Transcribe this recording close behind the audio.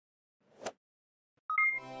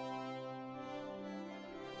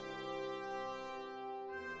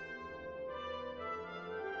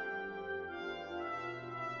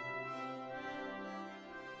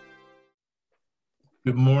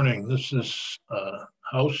Good morning. This is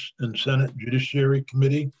House and Senate Judiciary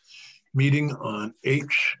Committee meeting on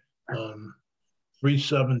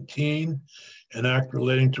H.317, an act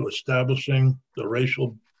relating to establishing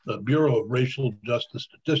the Bureau of Racial Justice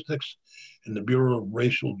Statistics and the Bureau of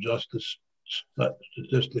Racial Justice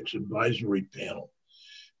Statistics Advisory Panel.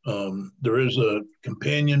 There is a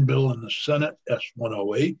companion bill in the Senate,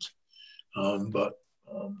 S.108, but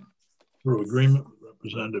through agreement with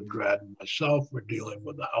Representative Grad and myself, we're dealing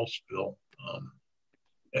with the House bill,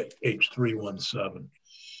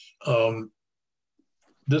 H.317.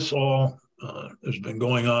 This all has been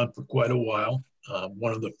going on for quite a while.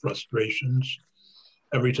 One of the frustrations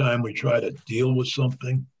every time we try to deal with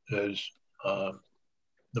something is, no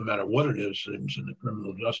matter what it is, things in the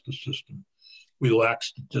criminal justice system, we lack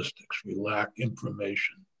statistics, we lack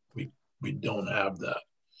information. We don't have that.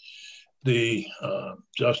 The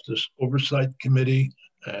Justice Oversight Committee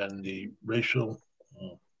and the racial,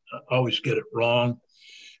 I always get it wrong,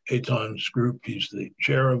 Eitan's group, he's the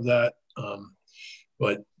chair of that,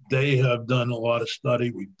 but they have done a lot of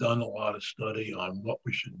study. We've done a lot of study on what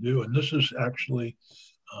we should do. And this is actually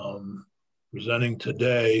presenting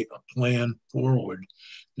today a plan forward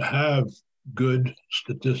to have good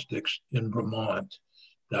statistics in Vermont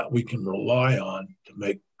that we can rely on to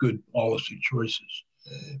make good policy choices.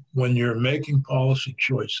 When you're making policy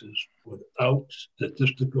choices without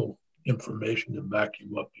statistical information to back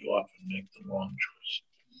you up, you often make the wrong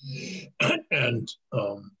choice. And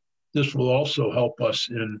this will also help us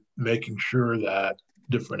in making sure that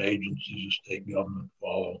different agencies of state government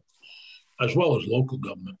follow, as well as local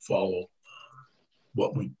government follow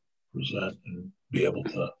what we present and be able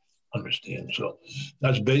to understand. So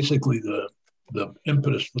that's basically the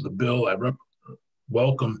impetus for the bill. I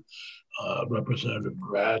welcome Representative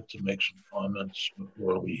Grad to make some comments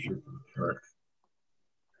before we hear from Eric.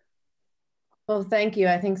 Well, thank you.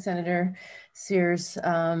 I think Senator Sears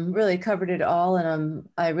really covered it all, and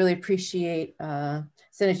I really appreciate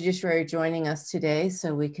Senate Judiciary joining us today,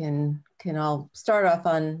 so we can all start off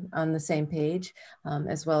on the same page,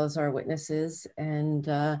 as well as our witnesses. And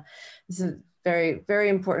this is a very, very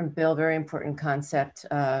important bill, very important concept,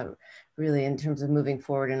 really, in terms of moving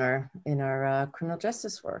forward in our criminal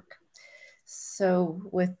justice work. So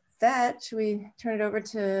with that, should we turn it over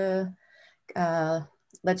to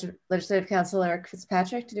Legislative Counsel Eric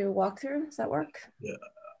Fitzpatrick to do a walkthrough? Does that work? Yeah,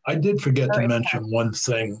 I did forget to mention one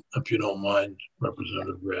thing, if you don't mind,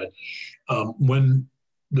 Representative Grad. When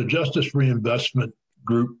the Justice Reinvestment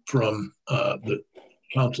Group from the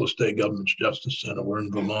Council of State Government's Justice Center were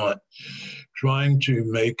in Vermont trying to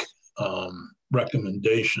make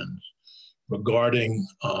recommendations regarding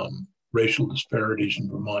racial disparities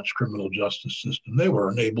in Vermont's criminal justice system, they were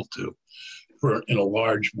unable to, in a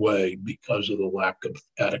large way, because of the lack of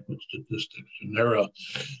adequate statistics. And they're a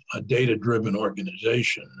data-driven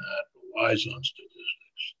organization that relies on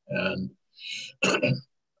statistics. And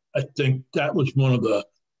I think that was one of the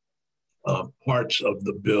parts of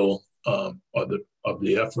the bill, of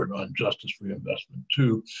the effort on justice reinvestment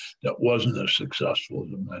too, that wasn't as successful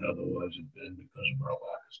as it might otherwise have been because of our lack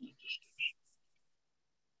of statistics.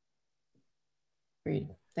 Great,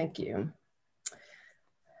 thank you.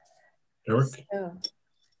 Eric? So,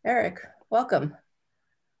 Eric, welcome.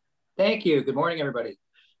 Thank you. Good morning, everybody.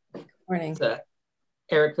 Good morning. It's,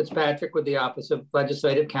 Eric Fitzpatrick with the Office of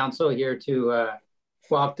Legislative Counsel here to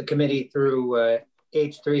walk the committee through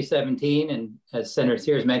H.317. And as Senator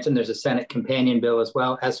Sears mentioned, there's a Senate companion bill as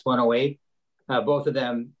well, S.108. Both of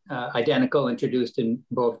them identical, introduced in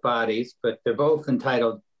both bodies, but they're both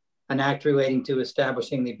entitled An Act Relating to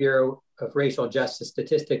Establishing the Bureau of Racial Justice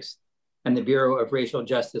Statistics and the Bureau of Racial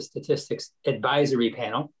Justice Statistics Advisory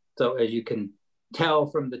Panel. So as you can tell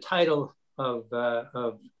from the title of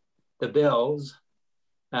the bills,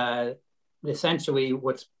 essentially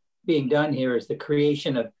what's being done here is the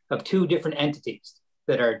creation of two different entities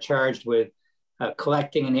that are charged with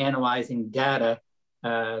collecting and analyzing data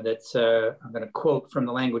that's, I'm going to quote from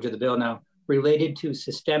the language of the bill now, related to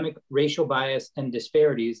systemic racial bias and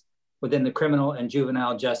disparities within the criminal and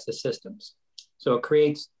juvenile justice systems. So it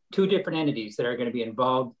creates two different entities that are going to be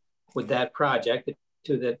involved with that project, the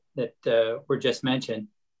two that were just mentioned.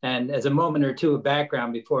 And as a moment or two of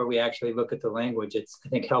background before we actually look at the language, it's, I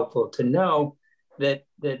think, helpful to know that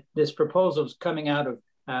this proposal is coming out of,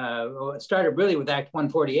 it started really with Act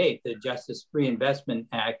 148, the Justice Reinvestment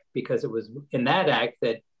Act, because it was in that act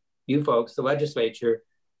that you folks, the legislature,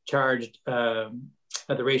 charged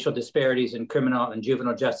the Racial Disparities in Criminal and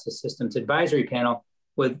Juvenile Justice Systems Advisory Panel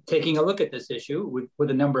with taking a look at this issue with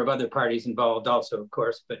a number of other parties involved also, of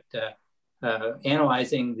course, but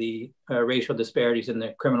analyzing the racial disparities in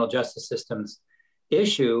the criminal justice systems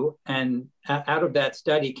issue, and out of that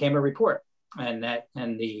study came a report, and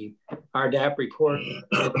the RDAP report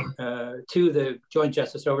to the Joint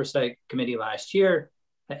Justice Oversight Committee last year,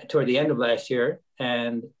 toward the end of last year,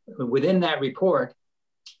 and within that report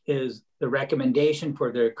is the recommendation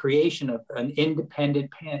for the creation of an independent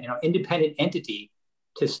entity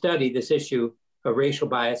to study this issue of racial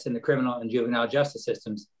bias in the criminal and juvenile justice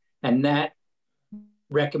systems, and that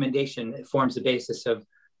recommendation forms the basis of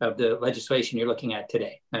the legislation you're looking at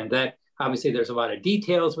today. And that, obviously, there's a lot of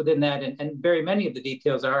details within that, and very many of the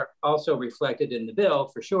details are also reflected in the bill,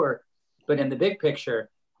 for sure. But in the big picture,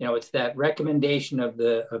 it's that recommendation of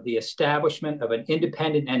the establishment of an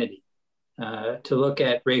independent entity to look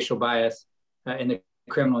at racial bias in the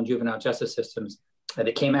criminal and juvenile justice systems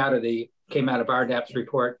that came out of RDAP's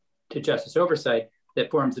report to Justice Oversight that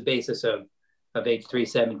forms the basis of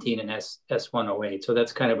H.317 and S.108. So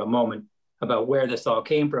that's kind of a moment about where this all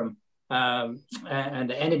came from, and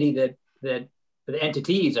the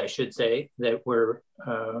entities, I should say, that were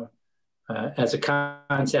as a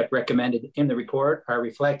concept recommended in the report are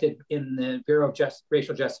reflected in the Bureau of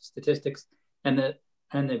Racial Justice Statistics and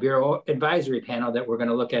the Bureau Advisory Panel that we're going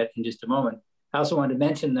to look at in just a moment. I also wanted to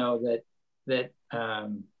mention, though, that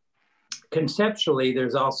conceptually,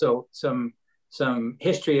 there's also some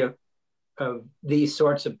history of these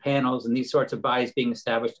sorts of panels and these sorts of bodies being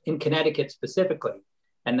established in Connecticut specifically.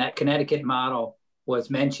 And that Connecticut model was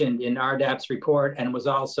mentioned in RDAP's report and was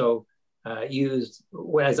also used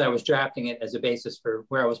as I was drafting it as a basis for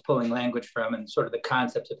where I was pulling language from and sort of the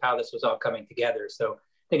concepts of how this was all coming together. So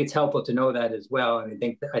I think it's helpful to know that as well. And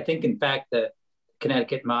I think in fact, the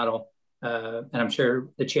Connecticut model, and I'm sure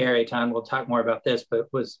the chair, Eitan, will talk more about this,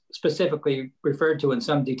 but was specifically referred to in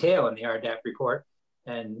some detail in the RDAP report.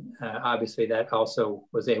 And obviously that also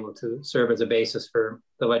was able to serve as a basis for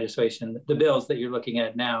the legislation, the bills that you're looking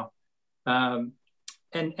at now. And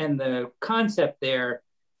the concept there,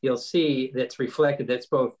 you'll see that's reflected, that's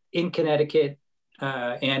both in Connecticut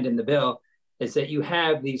and in the bill, is that you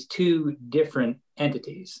have these two different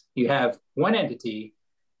entities. You have one entity,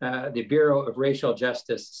 the Bureau of Racial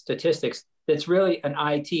Justice Statistics, that's really an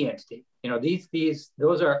IT entity.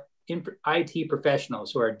 Those are IT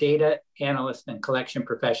professionals who are data analysts and collection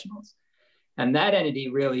professionals. And that entity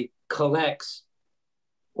really collects,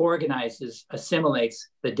 organizes, assimilates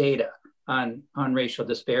the data on racial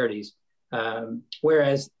disparities.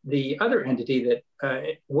 Whereas the other entity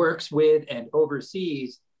that works with and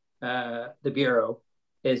oversees the Bureau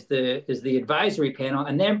is the advisory panel,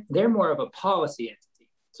 and they're more of a policy entity.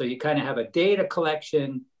 So you kind of have a data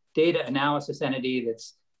collection, data analysis entity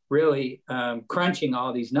that's really crunching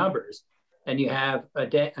all these numbers. And you have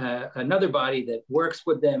another body that works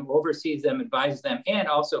with them, oversees them, advises them, and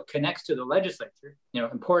also connects to the legislature.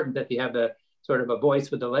 Important that you have a sort of a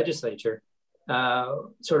voice with the legislature,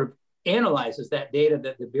 sort of analyzes that data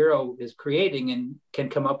that the Bureau is creating and can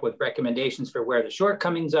come up with recommendations for where the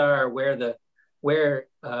shortcomings are, where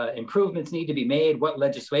improvements need to be made, what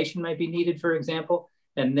legislation might be needed, for example.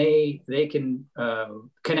 And they can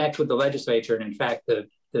connect with the legislature. And in fact, the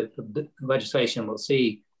legislation we'll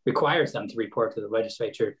see requires them to report to the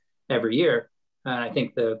legislature every year. And I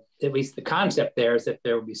think at least the concept there is that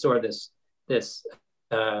there will be sort of this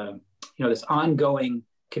ongoing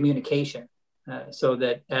communication, so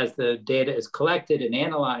that as the data is collected and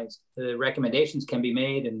analyzed, the recommendations can be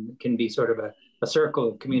made and can be sort of a circle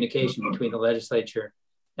of communication between the legislature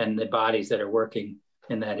and the bodies that are working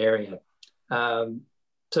in that area.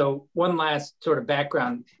 So one last sort of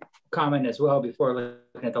background comment as well before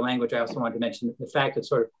looking at the language. I also wanted to mention the fact that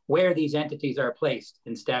sort of where these entities are placed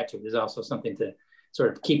in statute is also something to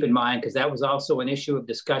sort of keep in mind, because that was also an issue of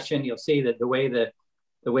discussion. You'll see that the way the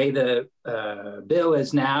bill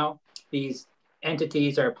is now, these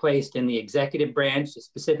entities are placed in the executive branch,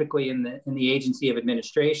 specifically in the agency of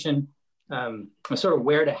administration. Sort of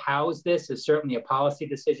where to house this is certainly a policy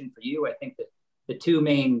decision for you. I think that the two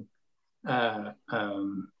main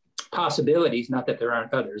possibilities, not that there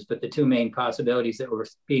aren't others, but the two main possibilities that were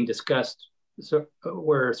being discussed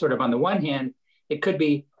were sort of, on the one hand, it could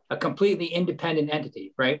be a completely independent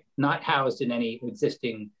entity, right? Not housed in any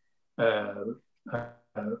existing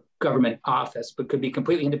government office, but could be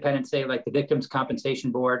completely independent, say like the Victims'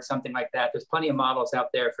 Compensation Board, something like that. There's plenty of models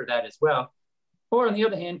out there for that as well. Or on the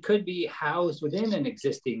other hand, could be housed within an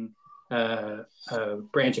existing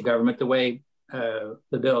branch of government, the way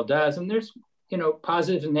the bill does. And there's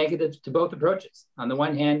positives and negatives to both approaches. On the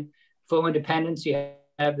one hand, full independence, you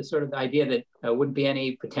have the sort of idea that wouldn't be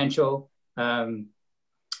any potential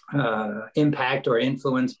impact or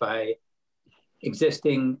influence by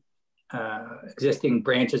existing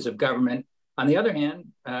branches of government. On the other hand,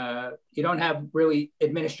 you don't have really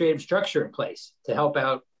administrative structure in place to help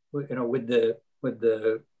out, with the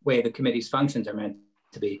way the committee's functions are meant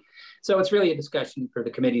to be. So it's really a discussion for the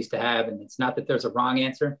committees to have, and it's not that there's a wrong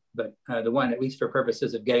answer, but the one, at least for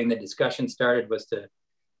purposes of getting the discussion started, was to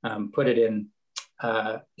put it in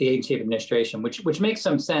the agency of administration, which makes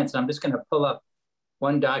some sense. I'm just going to pull up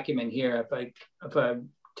one document here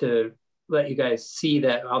to let you guys see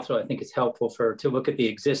that. Also, I think it's helpful to look at the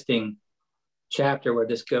existing chapter where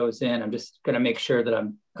this goes in. I'm just going to make sure that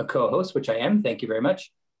I'm a co-host, which I am. Thank you very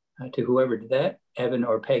much to whoever did that, Evan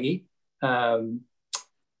or Peggy. And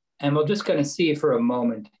we're just going to see for a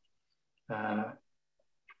moment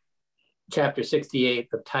Chapter 68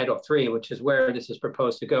 of Title III, which is where this is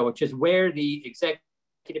proposed to go, which is where the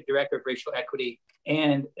Executive Director of Racial Equity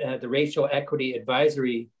and the Racial Equity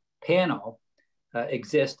Advisory Panel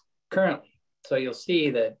exist currently. So you'll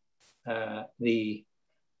see that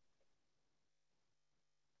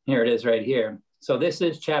here it is right here. So this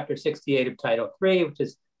is Chapter 68 of Title III, which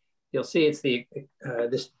is, you'll see it's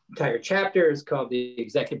this entire chapter is called the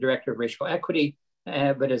Executive Director of Racial Equity,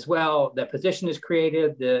 but as well, the position is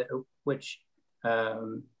created, which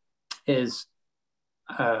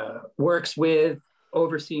works with,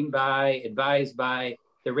 overseen by, advised by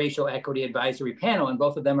the Racial Equity Advisory Panel, and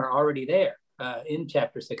both of them are already there in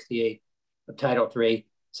Chapter 68 of Title III.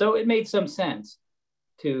 So it made some sense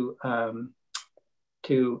to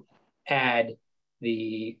add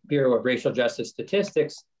the Bureau of Racial Justice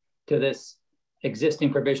Statistics to this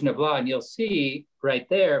existing provision of law. And you'll see right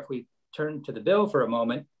there, if we turn to the bill for a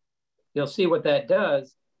moment, you'll see what that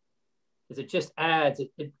does is it just adds,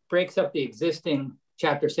 it breaks up the existing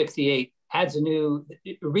Chapter 68, adds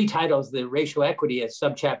it retitles the racial equity as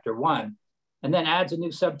subchapter 1, and then adds a new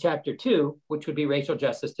subchapter 2, which would be racial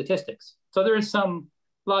justice statistics. So there is some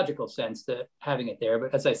logical sense to having it there,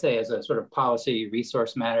 but as I say, as a sort of policy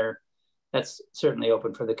resource matter, that's certainly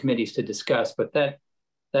open for the committees to discuss, but that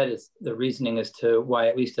is the reasoning as to why,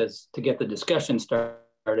 at least as to get the discussion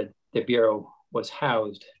started, the Bureau was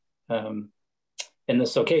housed in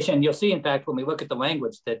this location. You'll see, in fact, when we look at the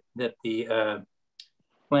language, that the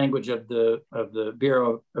language of the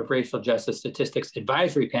Bureau of Racial Justice Statistics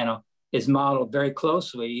Advisory Panel is modeled very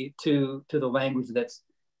closely to the language that's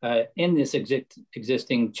in this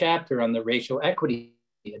existing chapter on the Racial Equity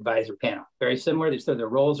Advisory Panel. Very similar. So their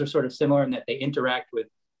roles are sort of similar in that they interact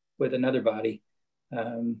with another body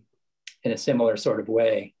in a similar sort of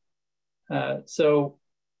way. So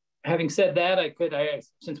having said that,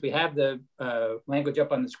 since we have the language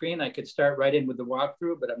up on the screen, I could start right in with the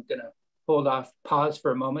walkthrough, but I'm gonna pause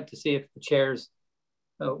for a moment to see if the chairs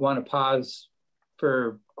want to pause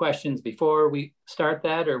for questions before we start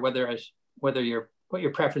that, or what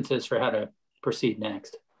your preference is for how to proceed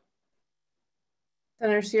next.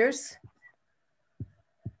 Senator Sears?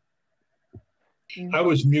 I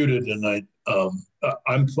was muted, and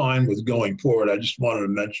I'm fine with going forward. I just wanted to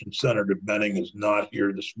mention Senator Benning is not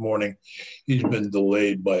here this morning. He's been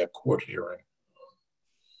delayed by a court hearing.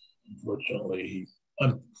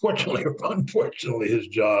 Unfortunately, his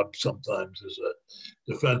job sometimes as a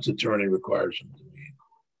defense attorney requires him to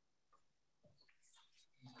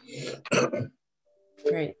be.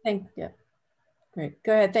 Great, thank you. Great,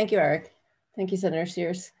 go ahead. Thank you, Eric. Thank you, Senator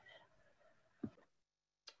Sears.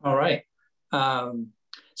 All right.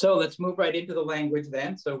 So let's move right into the language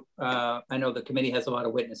then. So I know the committee has a lot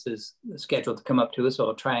of witnesses scheduled to come up to us, so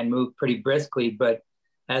I'll try and move pretty briskly, but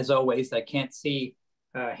as always, I can't see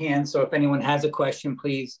hands. So if anyone has a question,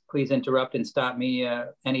 please interrupt and stop me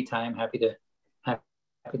anytime. Happy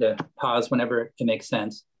to pause whenever it makes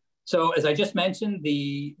sense. So as I just mentioned,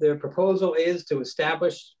 the proposal is to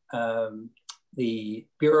establish the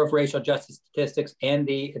Bureau of Racial Justice Statistics and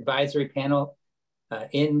the advisory panel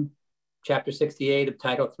in Chapter 68 of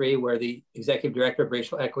Title III, where the Executive Director of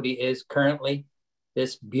Racial Equity is currently.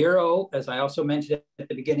 This Bureau, as I also mentioned at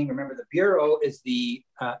the beginning, remember the Bureau is the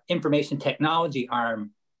information technology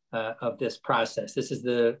arm of this process. This is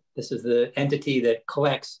the entity that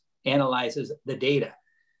collects, analyzes the data.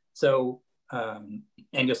 So, and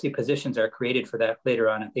you'll see positions are created for that later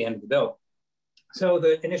on at the end of the bill. So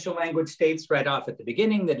the initial language states right off at the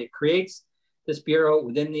beginning that it creates this Bureau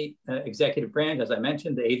within the executive branch, as I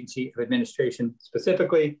mentioned, the agency of administration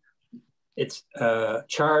specifically. Its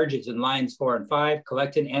charge is in lines 4 and 5,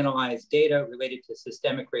 collect and analyze data related to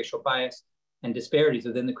systemic racial bias and disparities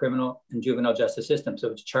within the criminal and juvenile justice system. So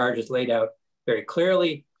its charge is laid out very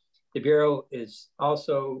clearly. The Bureau is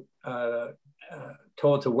also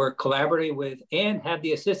told to work collaboratively with and have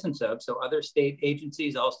the assistance of, so other state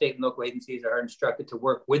agencies, all state and local agencies are instructed to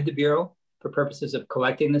work with the Bureau for purposes of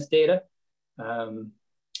collecting this data.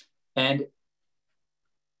 And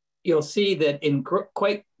you'll see that in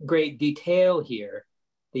quite great detail here,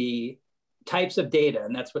 the types of data,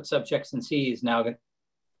 and that's what subsection C is now going to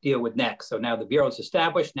deal with next. So now the Bureau is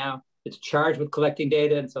established, now it's charged with collecting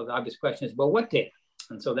data. And so the obvious question is, well, what data?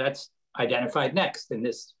 And so that's identified next. And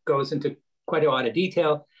this goes into quite a lot of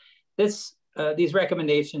detail. These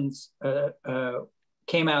recommendations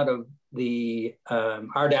came out of the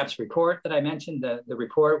RDAP's report that I mentioned. The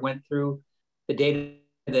report went through the data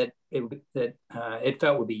that it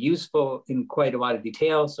felt would be useful in quite a lot of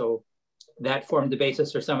detail. So that formed the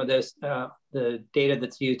basis for some of this. The data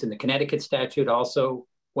that's used in the Connecticut statute also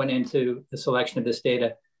went into the selection of this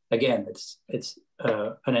data. Again, it's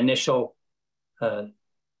an initial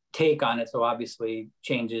take on it. So obviously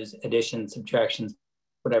changes, additions, subtractions,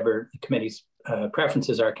 whatever the committee's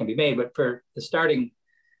preferences are can be made. But for the starting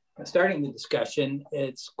the discussion,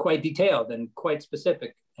 it's quite detailed and quite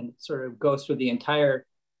specific, and it sort of goes through the entire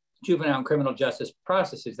juvenile and criminal justice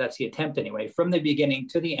processes. That's the attempt anyway, from the beginning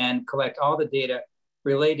to the end, collect all the data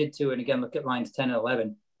related to, and again, look at lines 10 and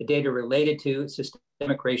 11, the data related to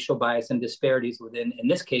systemic racial bias and disparities within, in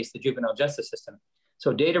this case, the juvenile justice system.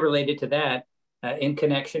 So data related to that in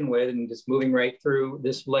connection with, and just moving right through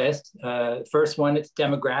this list. First one, it's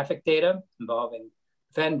demographic data involving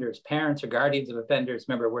offenders, parents or guardians of offenders.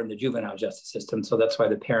 Remember, we're in the juvenile justice system, so that's why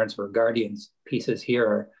the parents or guardians pieces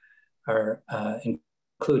here are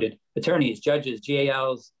included. Attorneys, judges,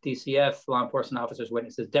 GALs, DCF, law enforcement officers,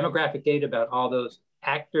 witnesses, demographic data about all those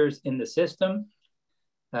actors in the system.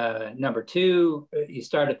 Number two, you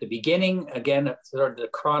start at the beginning. Again, sort of the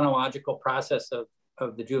chronological process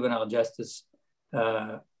of the juvenile justice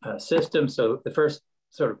system. So the first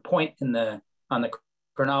sort of point on the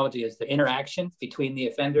chronology is the interaction between the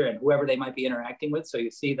offender and whoever they might be interacting with. So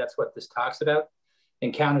you see that's what this talks about.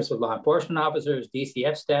 Encounters with law enforcement officers,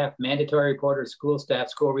 DCF staff, mandatory reporters, school staff,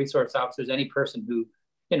 school resource officers, any person who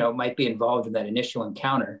might be involved in that initial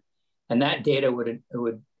encounter. And that data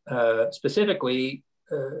would specifically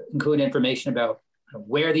include information about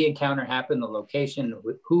where the encounter happened, the location,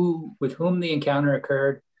 with whom the encounter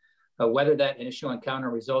occurred, whether that initial encounter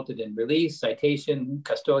resulted in release, citation,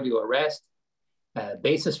 custodial arrest,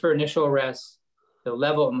 basis for initial arrest, the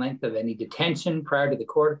level and length of any detention prior to the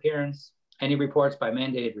court appearance, any reports by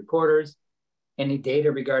mandated reporters, any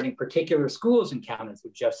data regarding particular schools encounters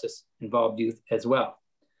with justice-involved youth as well.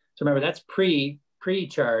 So remember, that's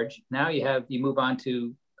pre-charge. Now you move on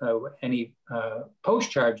to any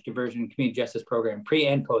post-charge diversion community justice program, pre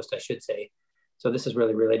and post, I should say. So this is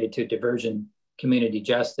really related to diversion community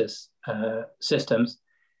justice systems,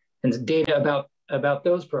 and data about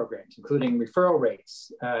those programs, including referral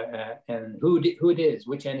rates and who it is,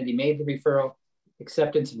 which entity made the referral,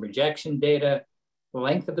 acceptance and rejection data,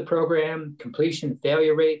 length of the program, completion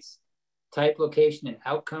failure rates, type, location, and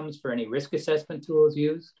outcomes for any risk assessment tools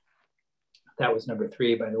used. That was number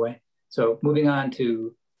 3, by the way. So moving on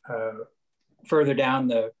to further down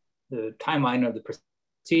the timeline of the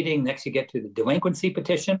proceeding, next you get to the delinquency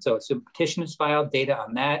petition. So a petition is filed, data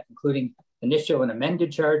on that, including initial and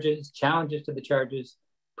amended charges, challenges to the charges,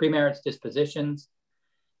 premerits dispositions.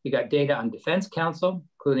 You got data on defense counsel,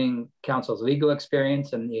 including counsel's legal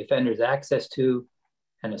experience and the offender's access to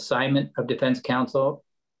an assignment of defense counsel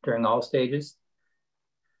during all stages.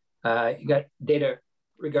 You got data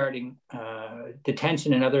regarding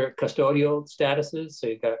detention and other custodial statuses. So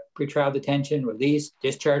you've got pretrial detention, release,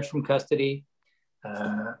 discharge from custody,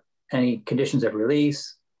 any conditions of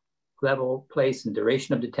release, level, place, and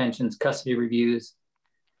duration of detentions, custody reviews,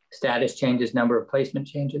 status changes, number of placement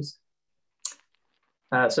changes.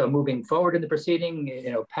 So moving forward in the proceeding,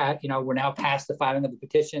 we're now past the filing of the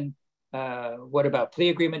petition. What about plea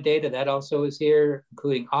agreement data? That also is here,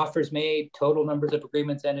 including offers made, total numbers of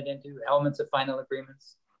agreements entered into, elements of final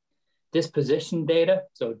agreements. Disposition data,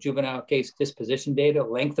 so juvenile case disposition data,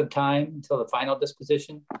 length of time until the final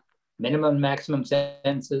disposition, minimum and maximum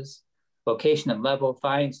sentences, location and level,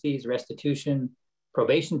 fines, fees, restitution,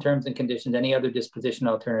 probation terms and conditions, any other disposition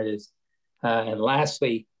alternatives. And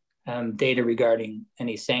lastly, data regarding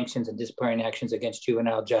any sanctions and disciplinary actions against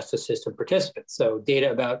juvenile justice system participants. So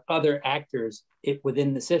data about other actors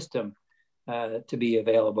within the system to be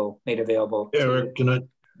made available. Eric, can I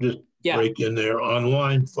just break in there? On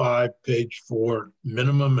line 5, page 4,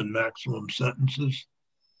 minimum and maximum sentences.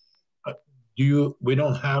 We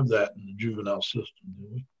don't have that in the juvenile system, do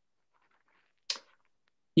we?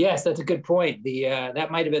 Yes, that's a good point.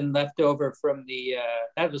 That might have been left over from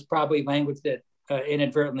that was probably language that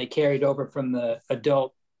inadvertently carried over from the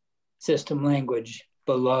adult system language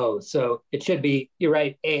below. So it should be, you're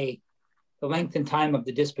right, the length and time of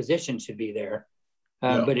the disposition should be there,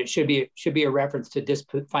 but it should be a reference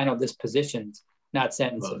to final dispositions. not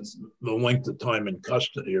sentences. The length of time in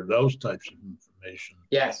custody or those types of information.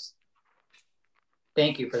 Yes.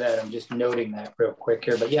 Thank you for that. I'm just noting that real quick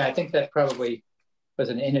here. But yeah, I think that probably was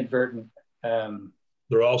an inadvertent.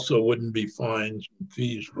 There also wouldn't be fines and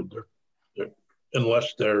fees, would there?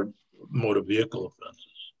 Unless they're motor vehicle offenses.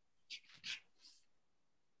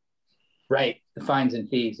 Right, the fines and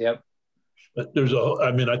fees, yep. But there's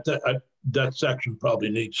that section probably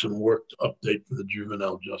needs some work to update for the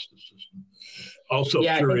juvenile justice system. Also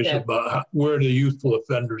curious about where the youthful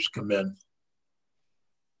offenders come in.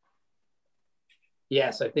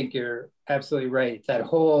 Yes, I think you're absolutely right. That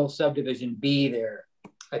whole subdivision B there,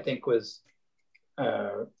 I think was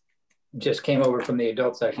just came over from the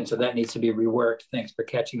adult section, so that needs to be reworked. Thanks for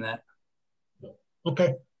catching that.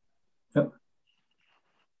 Okay. Yep.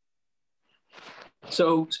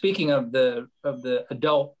 So speaking of the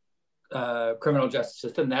adult criminal justice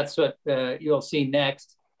system, that's what you'll see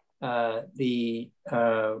next. The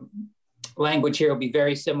language here will be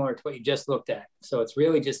very similar to what you just looked at. So it's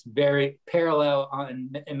really just very parallel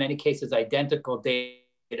in many cases, identical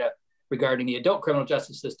data regarding the adult criminal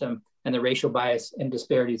justice system and the racial bias and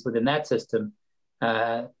disparities within that system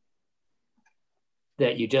that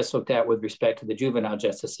you just looked at with respect to the juvenile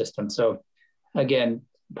justice system. So again,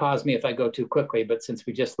 pause me if I go too quickly, but since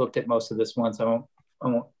we just looked at most of this once, I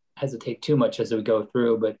won't hesitate too much as we go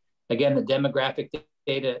through. But again, the demographic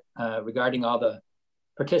data regarding all the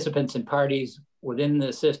participants and parties within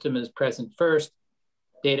the system is present first.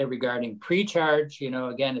 Data regarding pre-charge,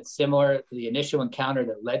 again, it's similar to the initial encounter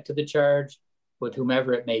that led to the charge with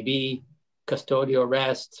whomever it may be, custodial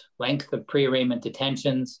arrest, length of pre-arraignment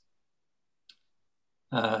detentions,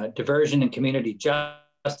 diversion and community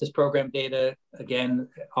justice program data, again,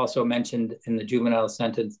 also mentioned in the juvenile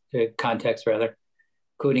sentence context rather,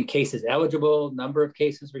 including cases eligible, number of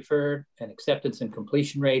cases referred, and acceptance and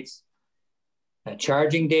completion rates.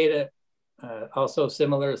 Charging data, also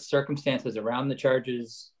similar circumstances around the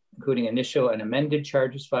charges, including initial and amended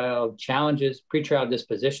charges filed, challenges, pretrial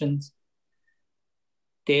dispositions,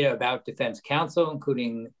 data about defense counsel,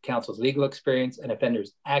 including counsel's legal experience and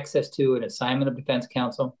offenders' access to and assignment of defense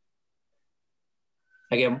counsel.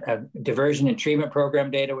 Again, diversion and treatment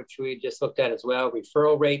program data, which we just looked at as well,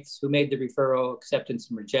 referral rates, who made the referral, acceptance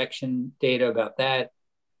and rejection data about that.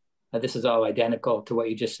 This is all identical to what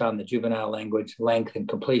you just saw in the juvenile language, length and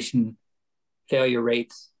completion, failure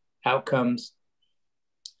rates, outcomes,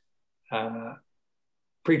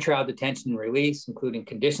 pretrial detention and release, including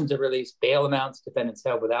conditions of release, bail amounts, defendants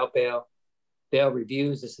held without bail, bail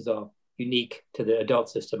reviews. This is all unique to the adult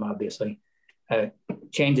system, obviously.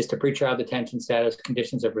 Changes to pretrial detention status,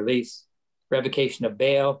 conditions of release, revocation of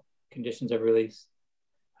bail, conditions of release,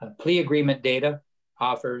 plea agreement data,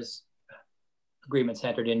 offers, agreements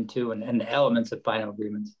entered into, and the elements of final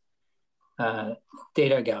agreements.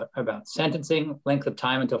 Data about sentencing, length of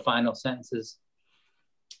time until final sentences.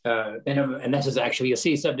 And this is actually, you'll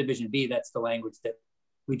see subdivision B, that's the language that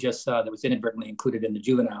we just saw that was inadvertently included in the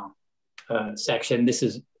juvenile section. This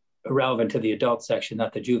is irrelevant to the adult section,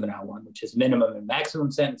 not the juvenile one, which is minimum and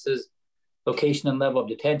maximum sentences, location and level of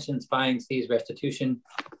detentions, fines, fees, restitution,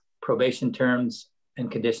 probation terms,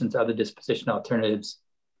 and conditions, other disposition alternatives.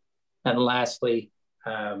 And lastly,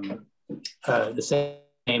 the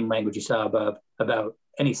same language you saw above about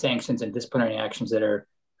any sanctions and disciplinary actions that are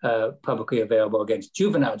publicly available against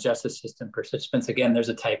juvenile justice system participants. Again, there's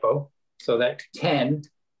a typo. So that 10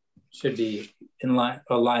 should be in line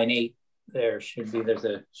 8. There's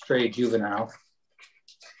a stray juvenile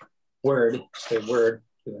word,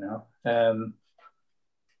 juvenile.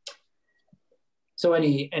 So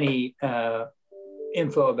any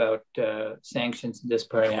info about sanctions and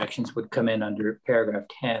disciplinary actions would come in under paragraph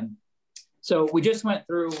 10. So we just went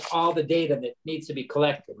through all the data that needs to be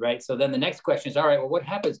collected, right? So then the next question is, all right, well, what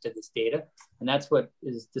happens to this data? And that's what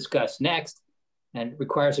is discussed next, and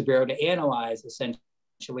requires the Bureau to analyze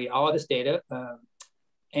essentially all of this data.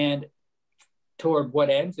 And toward what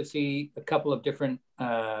ends? You'll see a couple of different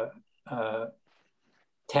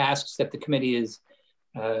tasks that the committee is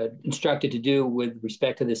instructed to do with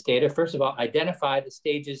respect to this data. First of all, identify the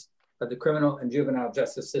stages of the criminal and juvenile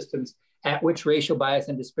justice systems at which racial bias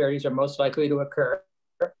and disparities are most likely to occur.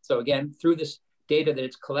 So again, through this data that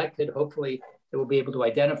it's collected, hopefully it will be able to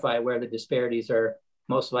identify where the disparities are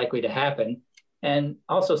most likely to happen, and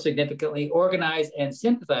also significantly organize and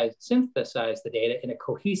synthesize the data in a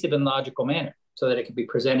cohesive and logical manner so that it can be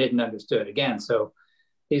presented and understood. Again, so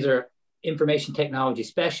these are information technology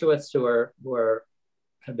specialists who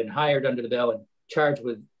have been hired under the bill and charged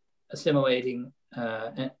with assimilating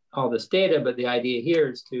all this data. But the idea here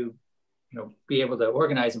is to be able to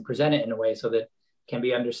organize and present it in a way so that it can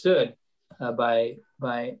be understood. by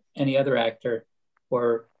any other actor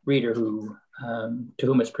or reader who to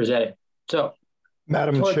whom it's presented. So,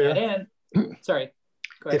 Madam Chair, that end, sorry.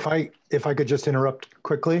 if I could just interrupt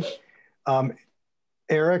quickly,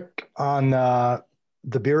 Eric, on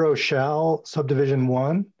the Bureau shall subdivision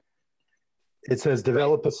 1, it says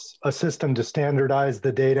develop a system to standardize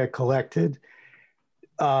the data collected.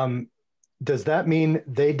 Does that mean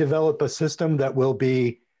they develop a system that will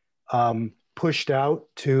be pushed out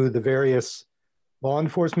to the various law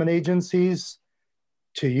enforcement agencies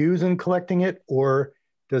to use in collecting it? Or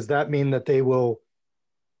does that mean that they will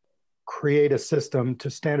create a system to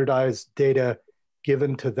standardize data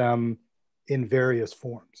given to them in various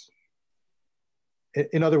forms?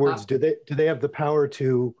 In other words, do they have the power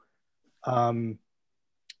to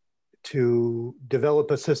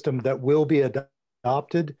develop a system that will be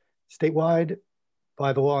adopted statewide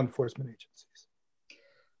by the law enforcement agencies?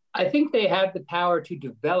 I think they have the power to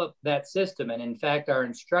develop that system, and in fact are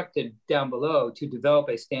instructed down below to develop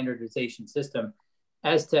a standardization system.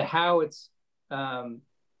 As to how it's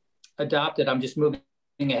adopted, I'm just moving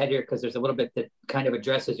ahead here because there's a little bit that kind of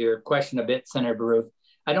addresses your question a bit, Senator Baruch.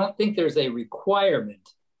 I don't think there's a requirement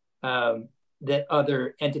that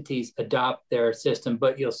other entities adopt their system,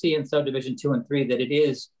 but you'll see in subdivision 2 and 3 that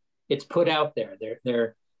it's put out there.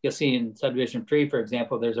 You'll see in subdivision 3, for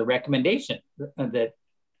example, there's a recommendation that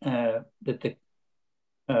the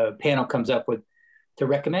panel comes up with to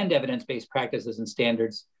recommend evidence-based practices and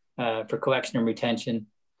standards for collection and retention.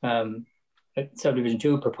 Subdivision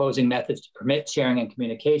 2, proposing methods to permit sharing and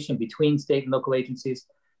communication between state and local agencies.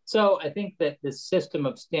 So I think that this system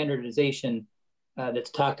of standardization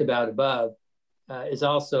that's talked about above is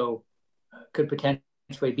also could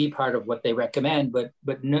potentially be part of what they recommend, but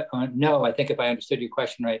no, I think if I understood your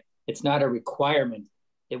question right, it's not a requirement.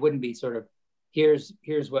 It wouldn't be sort of, here's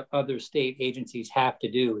what other state agencies have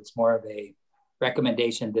to do. It's more of a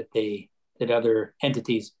recommendation that other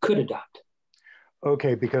entities could adopt.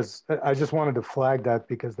 Okay, because I just wanted to flag that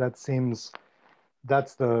because that's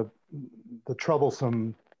the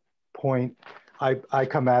troublesome point. I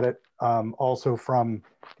come at it also from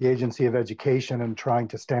the Agency of Education and trying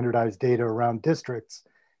to standardize data around districts,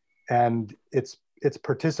 and it's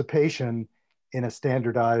participation in a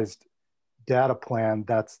standardized data plan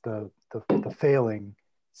that's the failing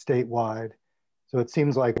statewide. So it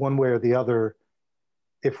seems like one way or the other,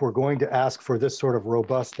 if we're going to ask for this sort of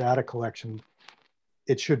robust data collection,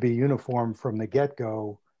 it should be uniform from the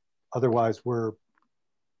get-go. Otherwise, we're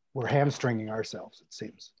hamstringing ourselves, it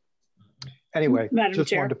seems. Anyway, Madam just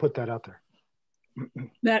Chair, wanted to put that out there.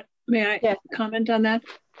 May I comment on that?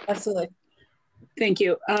 Absolutely. Thank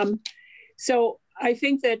you. So I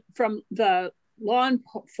think that from the law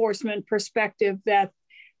enforcement perspective, that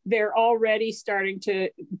they're already starting to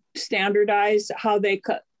standardize how they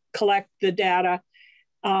collect the data.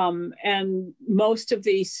 And most of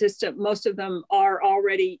them are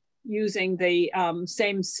already using the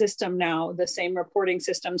same system now, the same reporting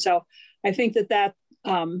system. So I think that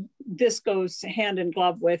this goes hand in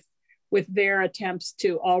glove with their attempts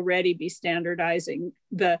to already be standardizing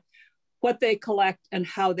what they collect and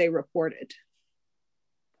how they report it.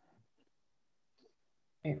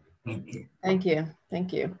 Thank you.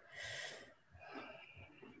 Thank you.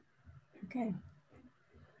 Okay.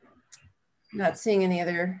 Not seeing any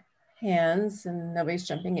other hands and nobody's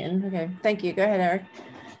jumping in. Okay, thank you. Go ahead, Eric.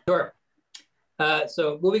 Sure.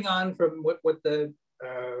 So moving on from what the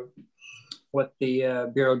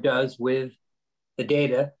Bureau does with the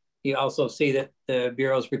data, you also see that the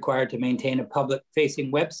Bureau is required to maintain a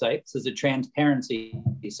public-facing website. This is a transparency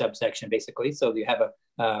subsection, basically. So you have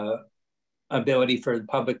a ability for the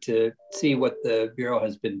public to see what the Bureau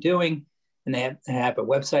has been doing. And they have a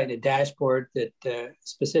website, a dashboard that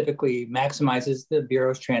specifically maximizes the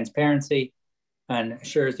Bureau's transparency and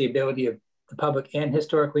assures the ability of the public and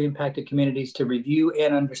historically impacted communities to review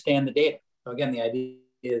and understand the data. So again, the idea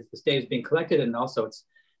is the data is being collected and also it's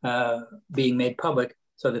being made public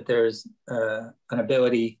so that there's an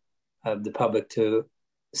ability of the public to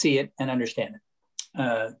see it and understand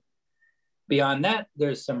it. Beyond that,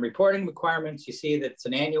 there's some reporting requirements. You see that it's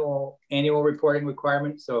an annual reporting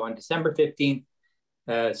requirement. So on December 15th,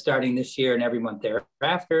 starting this year and every month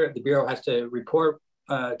thereafter, the Bureau has to report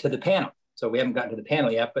to the panel. So we haven't gotten to the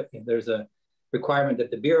panel yet, but there's a requirement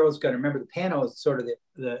that the Bureau is going to remember the panel is sort of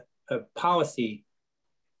the policy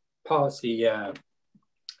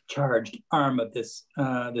charged arm of this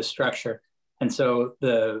structure. And so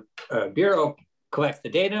the Bureau collects the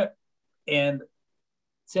data and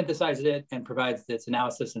synthesizes it and provides its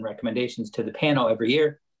analysis and recommendations to the panel every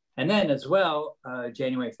year. And then as well,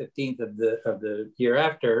 January 15th of the year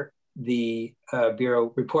after, the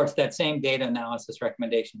Bureau reports that same data analysis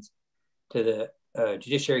recommendations to the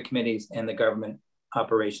Judiciary Committees and the Government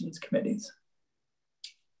Operations Committees.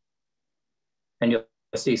 And you'll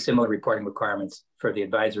see similar reporting requirements for the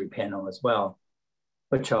advisory panel as well,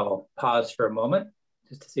 which I'll pause for a moment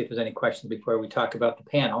just to see if there's any questions before we talk about the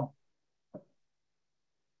panel.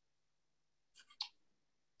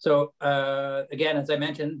 So again, as I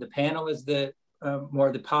mentioned, the panel is the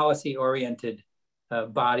more the policy-oriented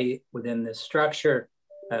body within this structure,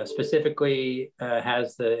 specifically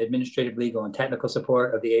has the administrative, legal, and technical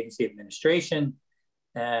support of the agency administration,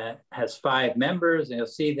 has 5 members, and you'll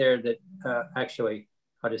see there that actually,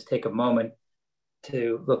 I'll just take a moment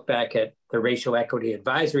to look back at the Racial Equity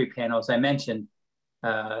Advisory Panel. As I mentioned,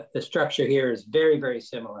 the structure here is very, very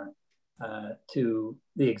similar to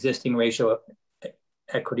the existing Racial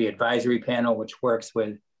Equity Advisory Panel, which works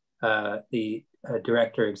with the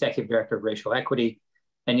executive director of racial equity.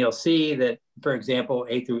 And you'll see that, for example,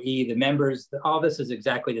 A through E, the members, all this is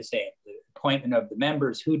exactly the same. The appointment of the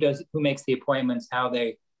members, who makes the appointments, how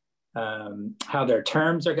their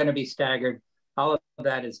terms are going to be staggered. All of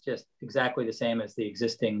that is just exactly the same as the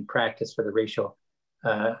existing practice for the Racial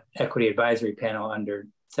Equity Advisory Panel under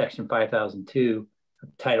Section 5002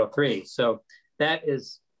 of Title III. So that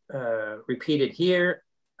is repeated here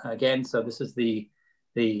again. So this is the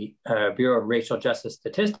Bureau of Racial Justice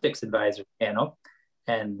Statistics Advisory Panel,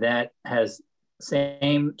 and that has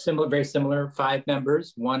very similar 5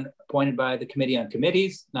 members, 1 appointed by the Committee on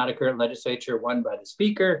Committees, not a current legislature, 1 by the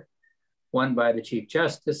Speaker, 1 by the Chief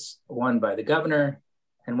Justice, 1 by the Governor,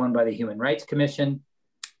 and 1 by the Human Rights Commission.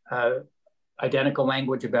 Identical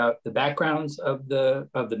language about the backgrounds of the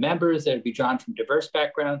members that would be drawn from diverse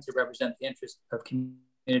backgrounds to represent the interests of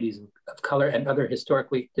communities of color and other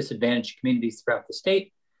historically disadvantaged communities throughout the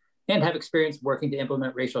state, and have experience working to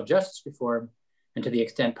implement racial justice reform, and to the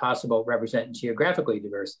extent possible, represent geographically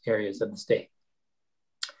diverse areas of the state.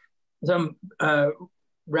 Some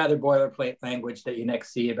rather boilerplate language that you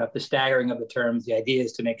next see about the staggering of the terms. The idea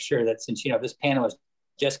is to make sure that, since this panel is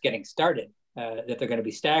just getting started, that they're going to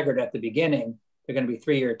be staggered at the beginning. They're going to be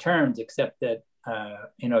 3-year terms, except that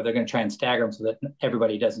they're going to try and stagger them so that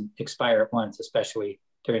everybody doesn't expire at once, especially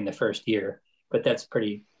during the first year. But that's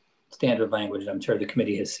pretty standard language I'm sure the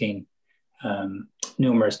committee has seen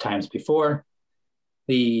numerous times before.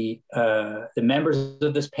 The members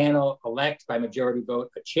of this panel elect by majority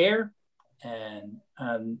vote a chair, and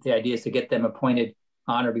the idea is to get them appointed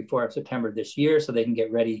on or before September of this year so they can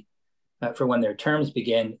get ready for when their terms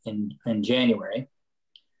begin in January.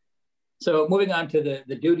 So moving on to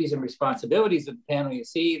the duties and responsibilities of the panel, you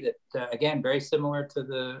see that, again, very similar to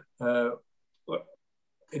the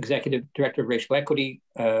Executive Director of Racial Equity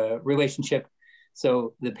relationship.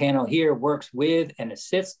 So the panel here works with and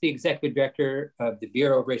assists the Executive Director of the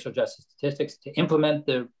Bureau of Racial Justice Statistics to implement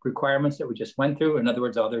the requirements that we just went through. In other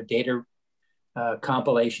words, all their data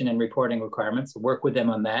compilation and reporting requirements, work with them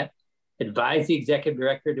on that. Advise the Executive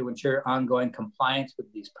Director to ensure ongoing compliance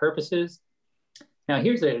with these purposes. Now,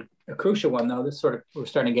 here's a crucial one, though. This we're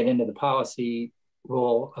starting to get into the policy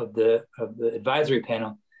role of the advisory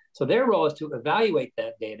panel. So their role is to evaluate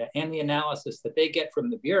that data and the analysis that they get from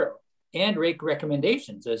the Bureau and make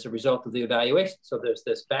recommendations as a result of the evaluation. So there's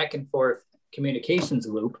this back and forth communications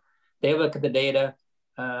loop. They look at the data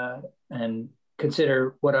and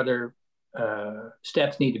consider what other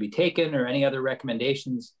steps need to be taken or any other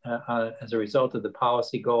recommendations as a result of the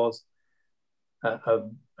policy goals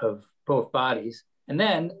of both bodies. And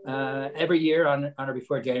then every year on or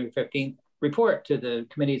before January 15th, report to the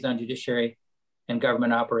Committees on Judiciary and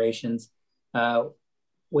Government Operations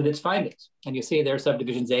with its findings. And you see there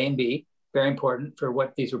subdivisions A and B, very important for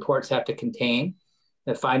what these reports have to contain.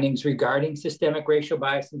 The findings regarding systemic racial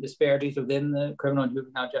bias and disparities within the criminal and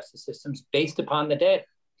juvenile justice systems based upon the data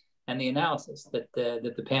and the analysis that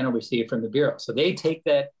the panel received from the Bureau. So they take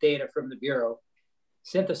that data from the Bureau,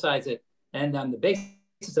 synthesize it, and on the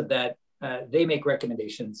basis of that, they make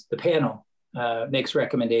recommendations. The panel makes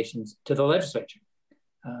recommendations to the legislature.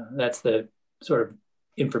 That's the sort of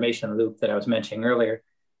information loop that I was mentioning earlier.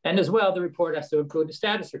 And as well, the report has to include a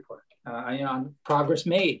status report on progress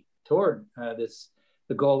made toward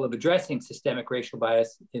the goal of addressing systemic racial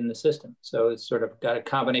bias in the system. So it's sort of got a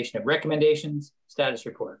combination of recommendations, status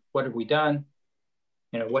report. What have we done?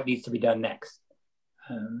 What needs to be done next?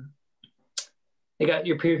 You got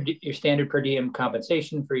your standard per diem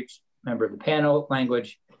compensation for each member of the panel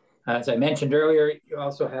language. As I mentioned earlier, you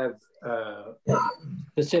also have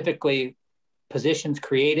specifically positions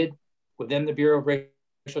created within the Bureau of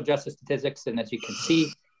Racial Justice Statistics. And as you can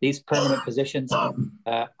see, these permanent positions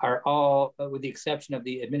are all, with the exception of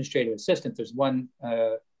the administrative assistant, there's one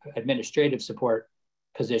administrative support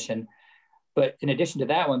position. But in addition to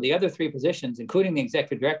that one, the other three positions, including the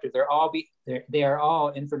executive director, they are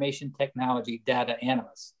all information technology data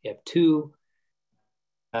analysts. You have two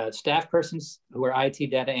staff persons who are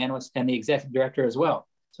IT data analysts and the executive director as well.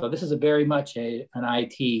 So this is a very much an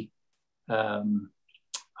IT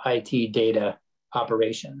data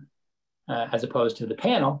operation, as opposed to the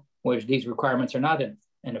panel, which these requirements are not in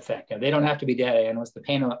effect. Now, they don't have to be data analysts. The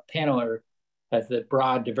panel has the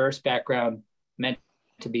broad, diverse background meant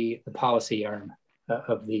to be the policy arm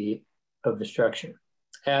of the structure.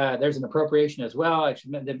 There's an appropriation as well.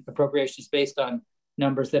 Actually, the appropriation is based on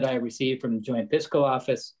numbers that I received from the Joint Fiscal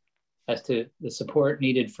Office as to the support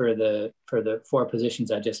needed for the four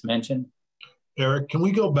positions I just mentioned. Eric, can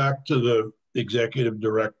we go back to the executive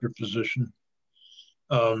director position?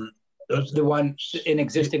 The one in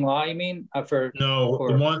existing law, you mean? The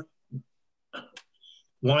one,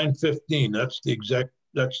 line 15, that's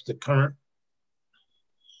the current.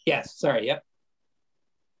 Yes, sorry, yep.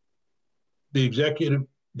 The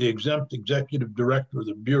exempt executive director of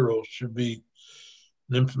the Bureau should be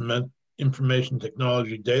an information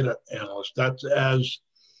technology data analyst. That's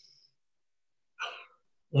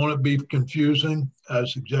won't it be confusing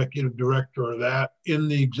as executive director of that in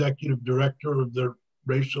the executive director of the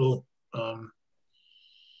racial, I've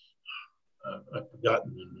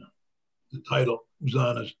forgotten the title,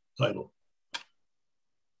 Uzana's title.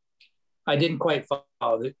 I didn't quite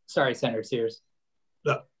follow. Sorry, Senator Sears.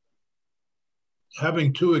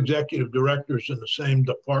 Having two executive directors in the same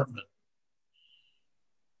department.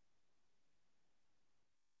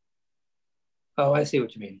 Oh, I see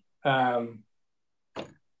what you mean.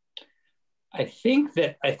 I think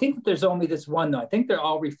that there's only this one, though. I think they're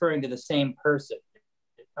all referring to the same person.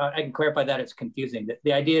 I can clarify that. It's confusing.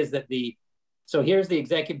 The idea is that so here's the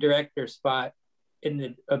executive director spot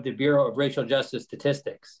of the Bureau of Racial Justice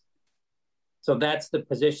Statistics. So that's the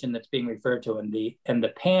position that's being referred to, and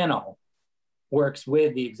the panel works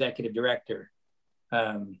with the executive director.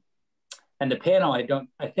 And the panel,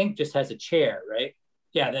 I think just has a chair, right?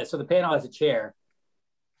 Yeah, so the panel has a chair,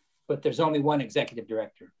 but there's only one executive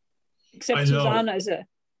director. Except Susanna's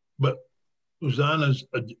But Susanna's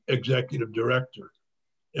executive director,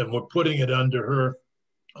 and we're putting it under her.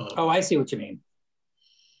 Oh, I see what you mean.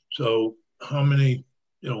 So how many,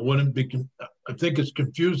 wouldn't be, I think it's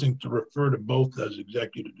confusing to refer to both as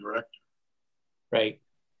executive director. Right.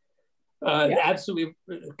 Yeah. Absolutely,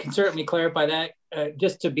 can certainly clarify that.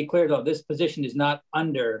 Just to be clear though, this position is not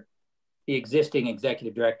under the existing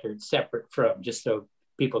executive director. It's separate from, just so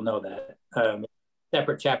people know that.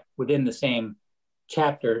 Separate chapter within the same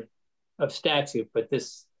chapter of statute, but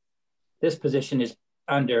this position is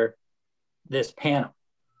under this panel.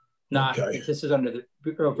 This is under the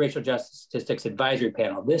Bureau of Racial Justice Statistics Advisory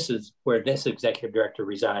Panel. This is where this executive director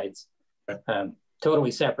resides,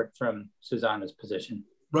 totally separate from Susanna's position.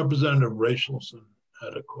 Representative Rachelson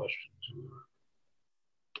had a question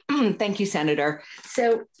too. Thank you, Senator.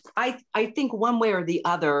 So I think one way or the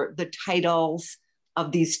other, the titles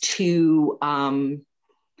of these two,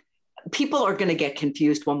 people are going to get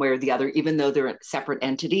confused one way or the other, even though they're separate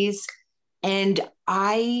entities. And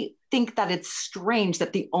I think that it's strange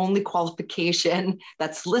that the only qualification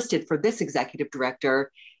that's listed for this executive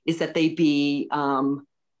director is that they be an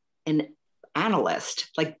analyst.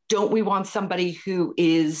 Like, don't we want somebody who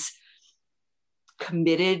is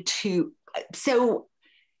committed to, so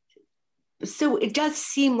it does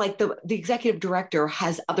seem like the executive director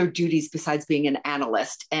has other duties besides being an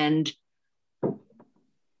analyst, and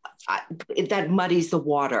that muddies the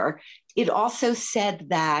water. It also said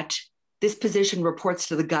that this position reports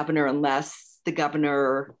to the governor unless the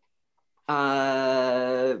governor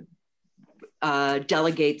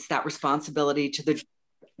delegates that responsibility to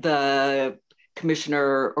the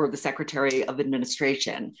commissioner or the secretary of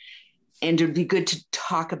administration. And it would be good to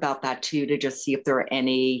talk about that too, to just see if there are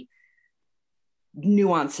any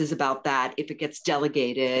nuances about that, if it gets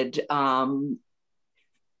delegated. And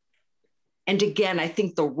again, I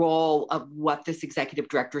think the role of what this executive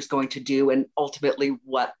director is going to do and ultimately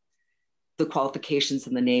what the qualifications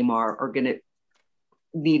in the name are going to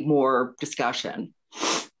need more discussion.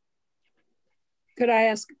 Could I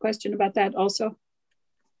ask a question about that also?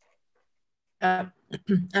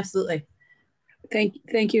 Absolutely.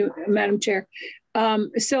 Thank you, Madam Chair.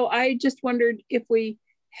 So I just wondered if we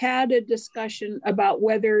had a discussion about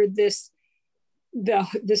whether this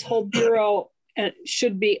whole bureau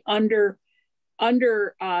should be under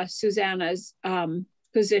Susanna's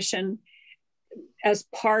position as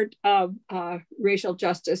part of racial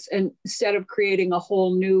justice, and instead of creating a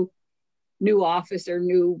whole new office or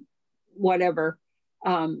new whatever.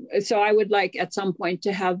 So I would like at some point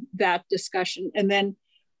to have that discussion. And then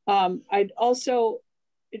I'd also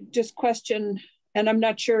just question, and I'm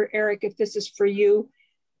not sure, Eric, if this is for you,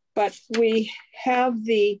 but we have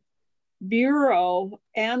the Bureau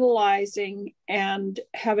analyzing and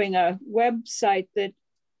having a website that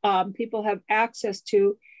people have access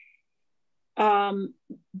to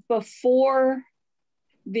before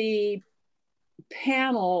the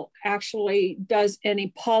panel actually does any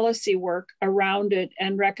policy work around it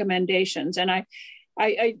and recommendations. And I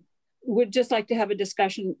would just like to have a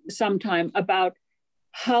discussion sometime about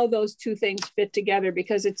how those two things fit together,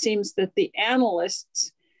 because it seems that the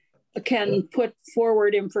analysts can put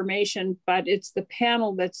forward information, but it's the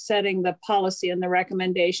panel that's setting the policy and the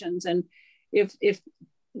recommendations. And if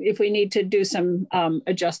we need to do some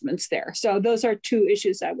adjustments there. So those are two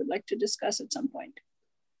issues I would like to discuss at some point.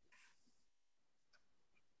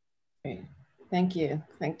 Great. Thank you.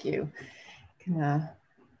 Thank you. Can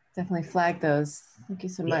definitely flag those. Thank you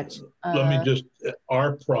so much. Let me just,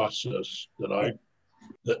 our process that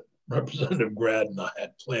Representative Grad and I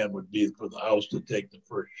had planned would be for the House to take the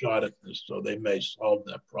first shot at this, so they may solve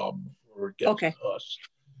that problem before it gets to us.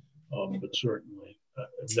 But certainly,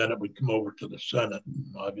 and then it would come over to the Senate,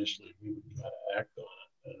 and obviously we would try to act on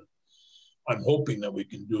it. And I'm hoping that we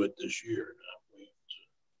can do it this year.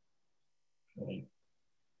 Okay,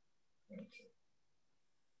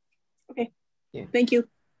 thank you.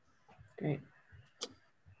 Great.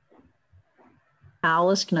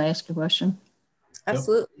 Alice, can I ask a question?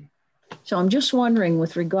 Absolutely. So I'm just wondering,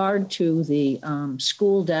 with regard to the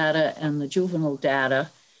school data and the juvenile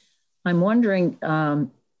data, I'm wondering,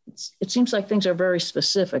 it seems like things are very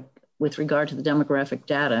specific with regard to the demographic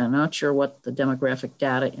data. I'm not sure what the demographic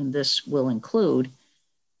data in this will include,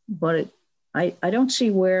 but I don't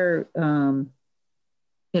see where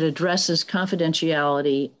it addresses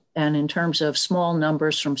confidentiality, and in terms of small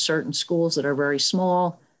numbers from certain schools that are very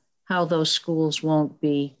small, how those schools won't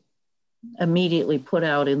be immediately put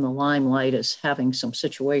out in the limelight as having some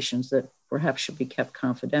situations that perhaps should be kept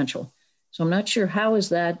confidential. So I'm not sure, how is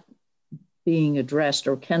that being addressed,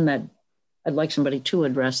 or can that, I'd like somebody to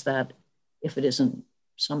address that if it isn't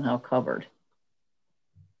somehow covered.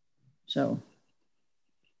 So.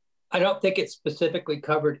 I don't think it's specifically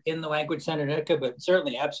covered in the Language Center, Nika, but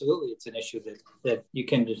certainly, absolutely, it's an issue that you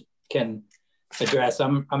can address.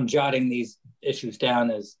 I'm jotting these issues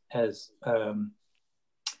down as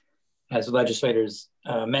legislators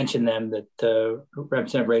mention them, that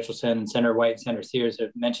Representative Rachelson and Senator White and Senator Sears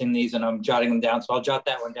have mentioned these, and I'm jotting them down. So I'll jot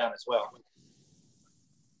that one down as well.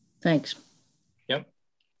 Thanks. Yep.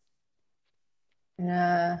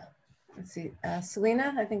 Let's see,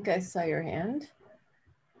 Selena, I think I saw your hand.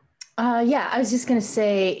 Yeah, I was just going to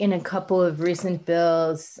say, in a couple of recent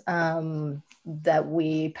bills that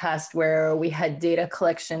we passed where we had data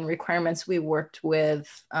collection requirements, we worked with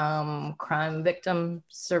Crime Victim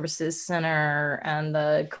Services Center and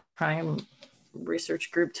the Crime Research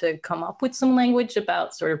Group to come up with some language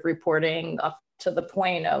about sort of reporting up to the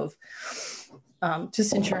point of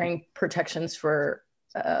just ensuring protections for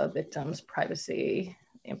victims' privacy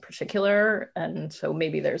in particular. And so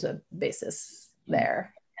maybe there's a basis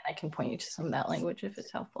there. I can point you to some of that language if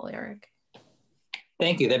it's helpful, Eric.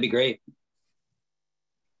 Thank you, that'd be great.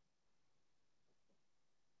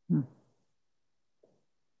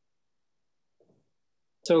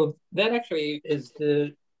 So that actually is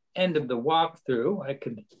the end of the walkthrough. I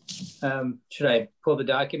could, should I pull the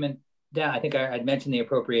document down? I think I'd mentioned the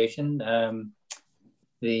appropriation. I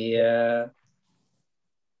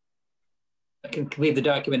can leave the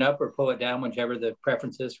document up or pull it down, whichever the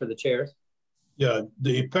preference is for the chairs. Yeah,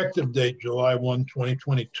 the effective date, July 1,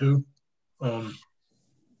 2022. I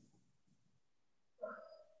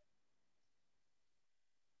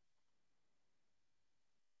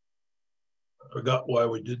forgot why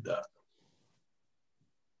we did that.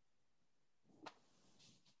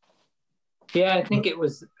 Yeah, I think it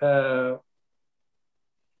was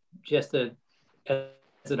just as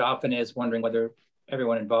it often is, wondering whether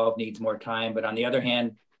everyone involved needs more time. But on the other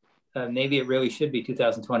hand, maybe it really should be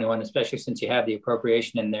 2021, especially since you have the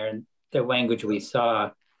appropriation in there, and the language we saw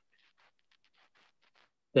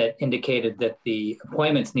that indicated that the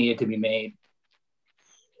appointments needed to be made,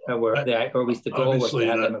 or at least the goal was to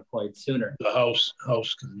have them appointed sooner. The House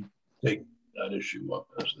can take that issue up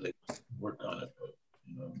as they work on it, but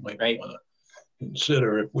might want to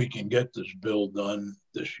consider if we can get this bill done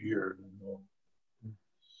this year.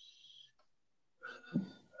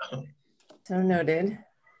 So noted.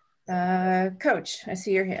 Coach, I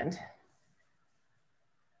see your hand.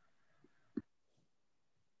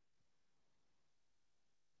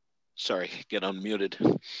 Sorry, get unmuted.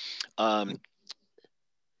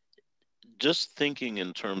 just thinking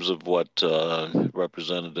in terms of what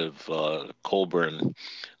Representative Colburn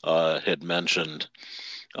had mentioned,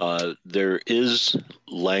 there is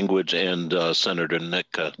language, and Senator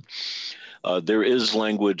Nitka, there is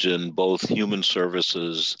language in both human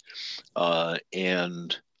services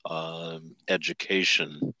and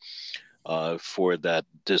education for that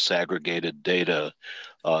disaggregated data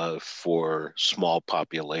for small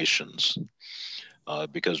populations.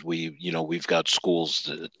 Because we've got schools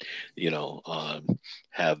that,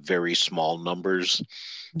 have very small numbers.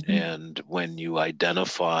 Mm-hmm. And when you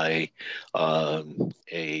identify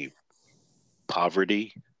a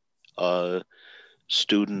poverty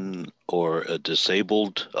student or a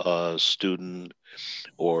disabled student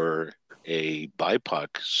or a BIPOC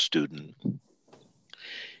student,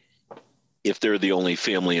 if they're the only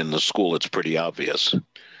family in the school, it's pretty obvious,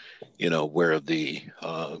 where the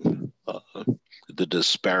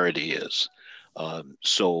disparity is.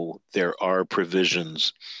 So there are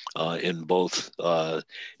provisions in both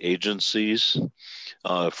agencies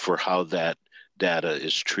for how that data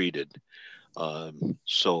is treated.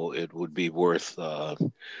 So it would be worth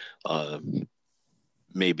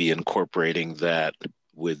maybe incorporating that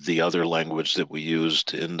with the other language that we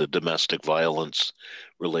used in the domestic violence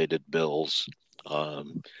related bills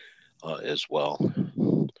as well.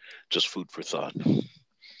 Just food for thought.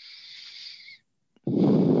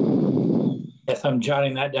 Yes, I'm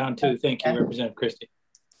jotting that down too. Thank you, Representative Christie.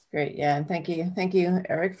 Great, yeah, and thank you,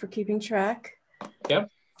 Eric, for keeping track. Yep.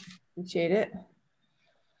 Appreciate it.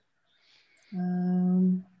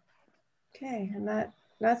 Okay, I'm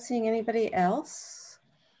not seeing anybody else.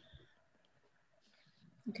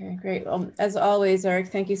 Okay, great. As always, Eric,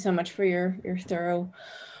 thank you so much for your thorough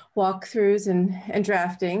walkthroughs and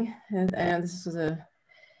drafting. And I know this was a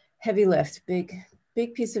heavy lift, big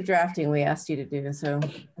piece of drafting we asked you to do. So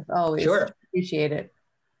as always, sure, appreciate it.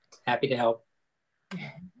 Happy to help.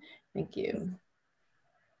 Thank you.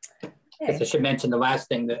 Okay. I should mention the last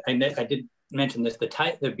thing that I did mention this.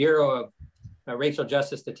 The Bureau of Racial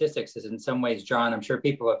Justice Statistics is in some ways drawn. I'm sure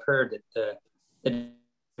people have heard that the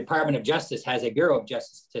Department of Justice has a Bureau of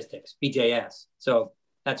Justice Statistics, BJS. So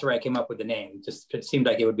that's where I came up with the name. Just it seemed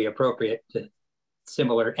like it would be appropriate to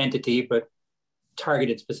similar entity, but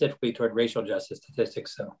targeted specifically toward racial justice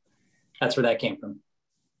statistics. So that's where that came from.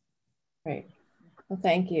 Great. Well,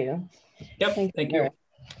 thank you. Yep, thank you.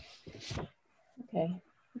 Okay.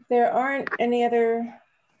 If there aren't any other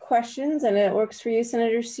questions, and it works for you,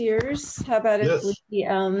 Senator Sears, how about if we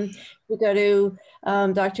go to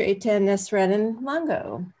Dr. H.317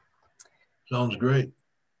 Longo? Sounds great.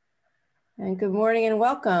 And good morning and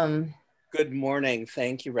welcome. Good morning.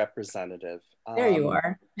 Thank you, Representative. There you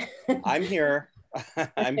are. I'm here.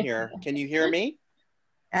 I'm here. Can you hear me?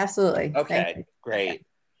 Absolutely. Okay, great.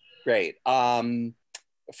 Great.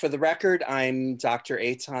 For the record, I'm Dr.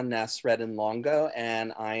 H.317 Longo,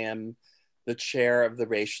 and I am the chair of the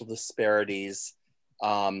Racial Disparities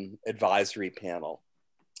Advisory Panel.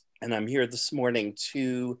 And I'm here this morning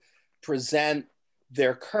to present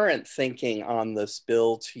their current thinking on this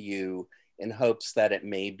bill to you in hopes that it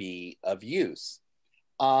may be of use.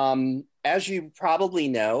 As you probably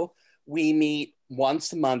know, we meet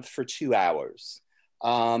once a month for 2 hours.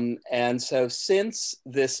 And so since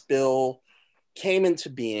this bill came into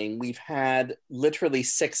being, we've had literally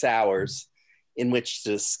 6 hours in which to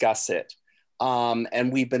discuss it.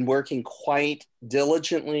 And we've been working quite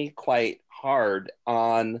diligently, quite hard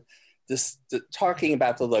on this, talking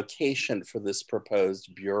about the location for this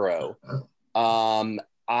proposed bureau.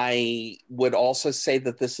 I would also say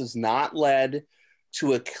that this has not led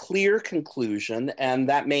to a clear conclusion, and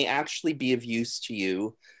that may actually be of use to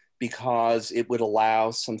you because it would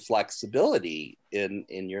allow some flexibility in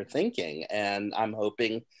your thinking, and I'm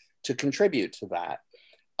hoping to contribute to that.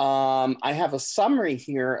 I have a summary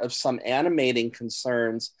here of some animating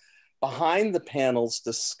concerns behind the panel's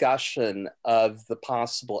discussion of the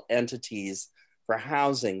possible entities for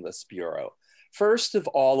housing this bureau. First of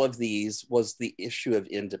all of these was the issue of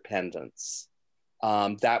independence.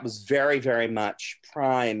 That was very, very much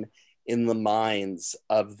prime in the minds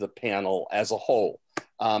of the panel as a whole.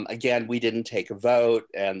 Again, we didn't take a vote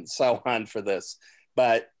and so on for this,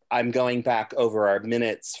 but I'm going back over our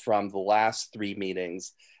minutes from the last 3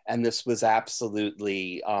 meetings, and this was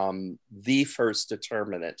absolutely the first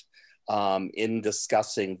determinant in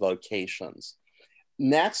discussing locations.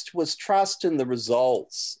 Next was trust in the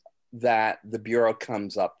results that the Bureau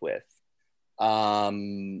comes up with.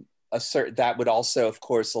 That would also, of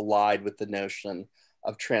course, align with the notion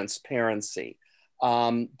of transparency,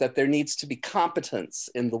 that there needs to be competence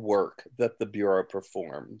in the work that the Bureau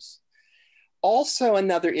performs. Also,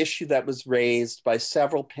 another issue that was raised by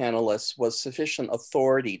several panelists was sufficient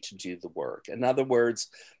authority to do the work. In other words,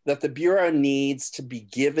 that the Bureau needs to be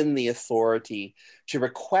given the authority to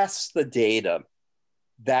request the data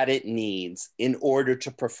that it needs in order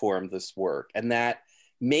to perform this work. And that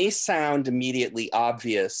may sound immediately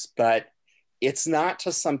obvious, but it's not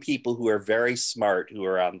to some people who are very smart who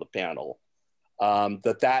are on the panel,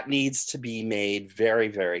 that needs to be made very,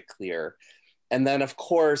 very clear. And then, of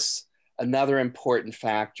course, another important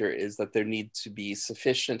factor is that there need to be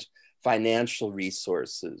sufficient financial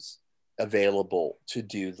resources available to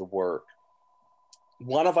do the work.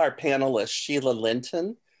 One of our panelists, Sheila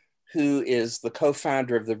Linton, who is the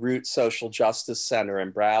co-founder of the Root Social Justice Center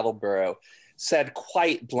in Brattleboro, said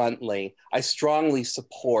quite bluntly, I strongly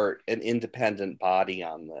support an independent body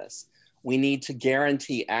on this. We need to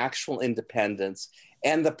guarantee actual independence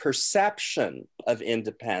and the perception of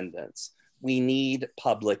independence. We need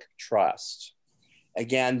public trust.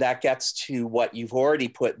 Again, that gets to what you've already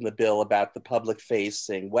put in the bill about the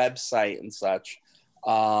public-facing website and such.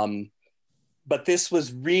 But this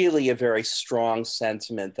was really a very strong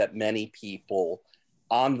sentiment that many people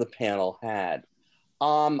on the panel had.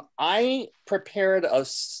 I prepared a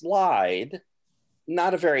slide,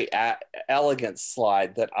 not a very elegant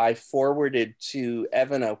slide, that I forwarded to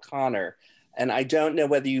Evan O'Connor. And I don't know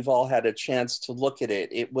whether you've all had a chance to look at it.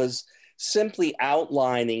 It was simply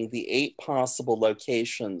outlining the 8 possible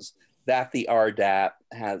locations that the RDAP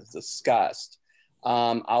has discussed.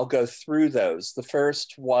 I'll go through those. The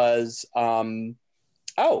first was,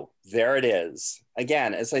 oh, there it is.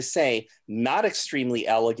 Again, as I say, not extremely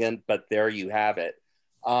elegant, but there you have it.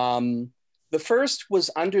 The first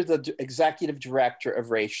was under the Executive Director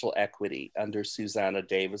of Racial Equity under Susanna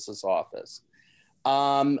Davis's office.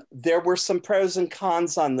 There were some pros and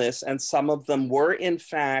cons on this, and some of them were in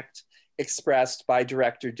fact expressed by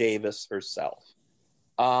Director Davis herself.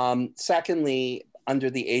 Secondly,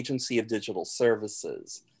 under the Agency of Digital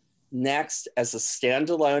Services. Next, as a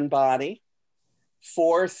standalone body.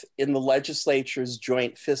 Fourth, in the legislature's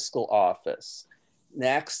Joint Fiscal Office.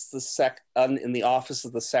 Next, in the Office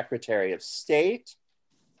of the Secretary of State.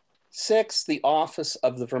 6, the Office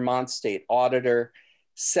of the Vermont State Auditor.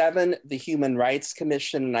 7, the Human Rights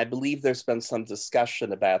Commission, and I believe there's been some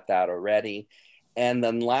discussion about that already. And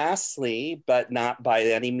then lastly, but not by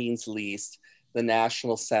any means least, the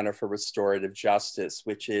National Center for Restorative Justice,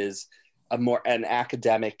 which is an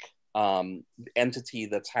academic entity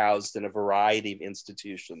that's housed in a variety of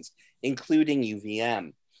institutions, including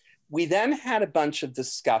UVM. We then had a bunch of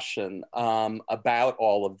discussion about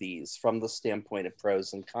all of these from the standpoint of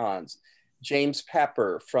pros and cons. James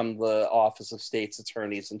Pepper from the Office of State's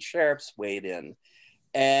Attorneys and Sheriffs weighed in.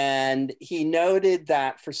 And he noted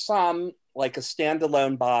that for some, like a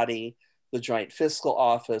standalone body, the Joint Fiscal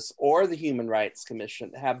Office or the Human Rights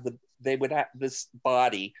Commission, this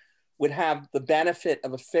body would have the benefit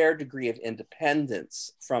of a fair degree of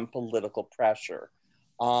independence from political pressure.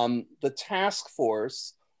 The task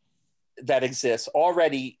force that exists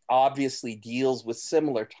already obviously deals with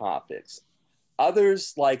similar topics.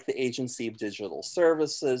 Others, like the Agency of Digital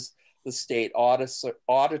Services, the State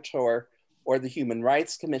Auditor, or the Human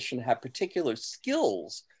Rights Commission, have particular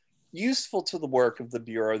skills useful to the work of the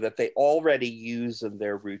Bureau that they already use in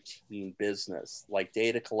their routine business, like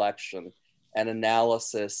data collection and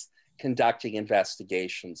analysis, conducting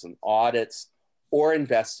investigations and audits, or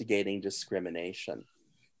investigating discrimination.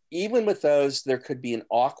 Even with those, there could be an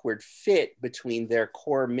awkward fit between their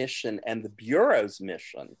core mission and the Bureau's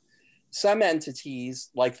mission. Some entities,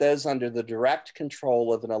 like those under the direct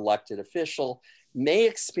control of an elected official, may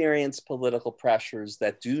experience political pressures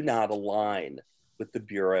that do not align with the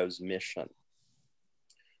Bureau's mission.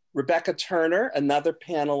 Rebecca Turner, another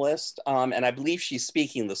panelist, and I believe she's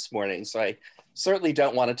speaking this morning, so I certainly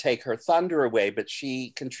don't want to take her thunder away, but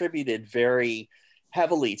she contributed very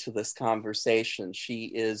heavily to this conversation.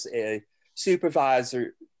 She is a supervising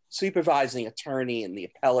attorney in the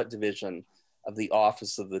appellate division of the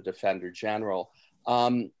Office of the Defender General.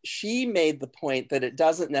 She made the point that it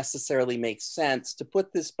doesn't necessarily make sense to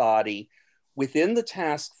put this body within the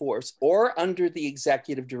task force or under the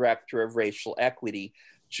Executive Director of Racial Equity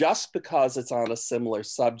just because it's on a similar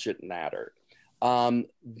subject matter.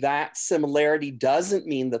 That similarity doesn't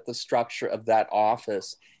mean that the structure of that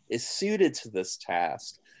office is suited to this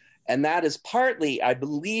task. And that is partly, I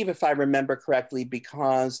believe, if I remember correctly,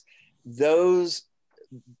 because those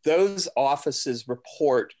offices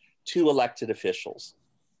report to elected officials.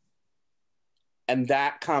 And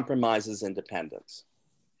that compromises independence.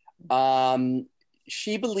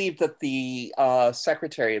 She believed that the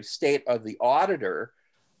Secretary of State or the auditor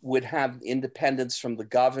would have independence from the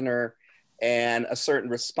governor and a certain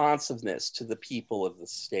responsiveness to the people of the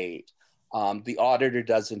state. The auditor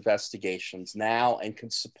does investigations now and can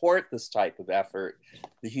support this type of effort.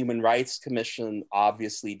 The Human Rights Commission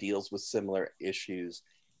obviously deals with similar issues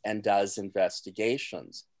and does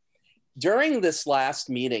investigations. During this last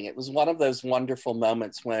meeting, it was one of those wonderful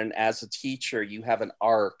moments when, as a teacher, you have an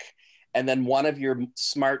arc and then one of your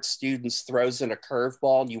smart students throws in a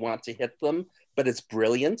curveball and you want to hit them, but it's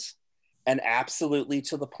brilliant and absolutely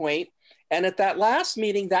to the point. And at that last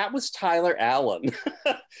meeting, that was Tyler Allen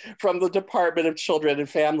from the Department of Children and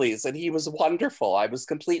Families. And he was wonderful. I was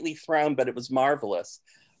completely thrown, but it was marvelous.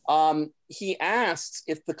 He asked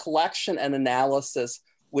if the collection and analysis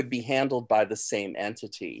would be handled by the same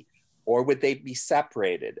entity, or would they be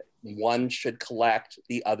separated? One should collect,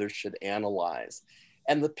 the other should analyze.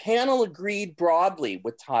 And the panel agreed broadly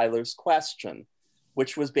with Tyler's question,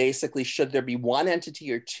 which was basically, should there be one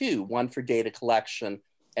entity or two, one for data collection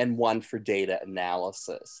and one for data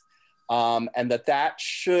analysis? And that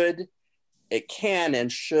should, it can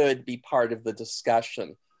and should be part of the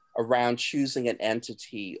discussion around choosing an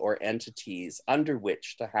entity or entities under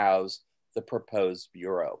which to house the proposed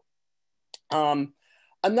bureau.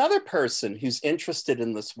 Another person who's interested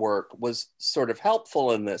in this work was sort of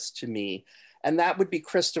helpful in this to me, and that would be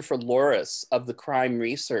Christopher Loris of the Crime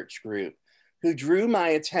Research Group, who drew my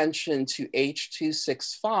attention to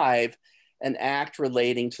H.317, an act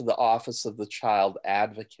relating to the Office of the Child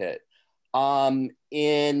Advocate.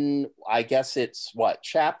 In, I guess it's what,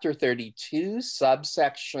 chapter 32,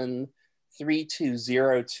 subsection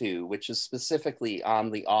 3202, which is specifically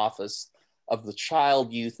on the Office of the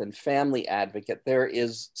Child, Youth, and Family Advocate, there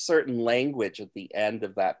is certain language at the end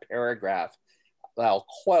of that paragraph. I'll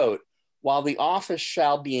quote, "While the office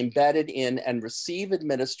shall be embedded in and receive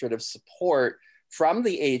administrative support from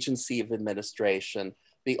the agency of administration,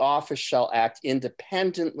 the office shall act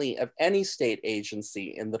independently of any state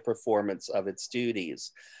agency in the performance of its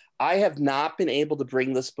duties." I have not been able to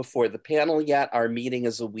bring this before the panel yet. Our meeting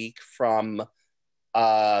is a week from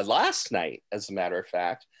last night, as a matter of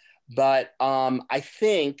fact. But I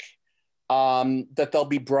think that there'll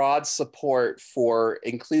be broad support for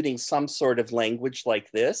including some sort of language like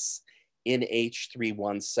this in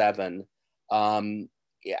H.317.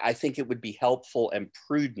 I think it would be helpful and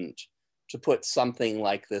prudent to put something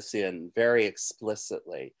like this in very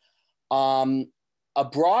explicitly. A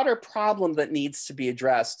broader problem that needs to be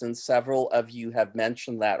addressed, and several of you have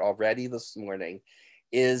mentioned that already this morning,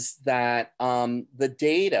 is that the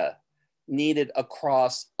data needed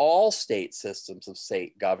across all state systems of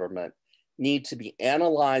state government need to be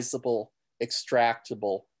analyzable,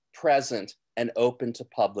 extractable, present, and open to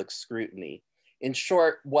public scrutiny. In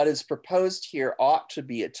short, what is proposed here ought to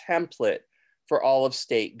be a template for all of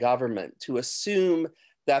state government. To assume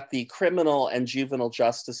that the criminal and juvenile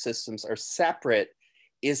justice systems are separate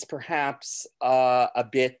is perhaps a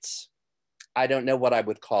bit, I don't know what I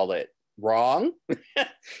would call it, wrong?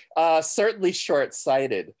 Certainly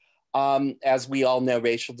short-sighted. As we all know,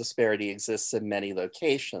 racial disparity exists in many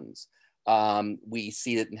locations. We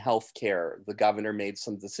see it in healthcare. The governor made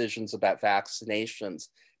some decisions about vaccinations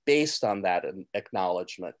based on that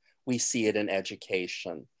acknowledgement. We see it in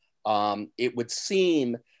education. It would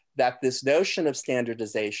seem that this notion of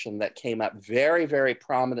standardization that came up very, very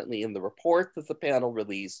prominently in the report that the panel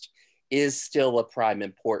released is still of prime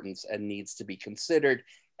importance and needs to be considered,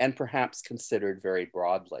 and perhaps considered very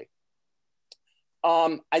broadly.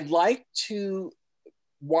 I'd like to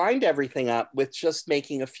wind everything up with just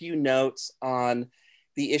making a few notes on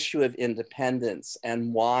the issue of independence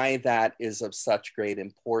and why that is of such great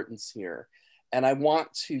importance here. And I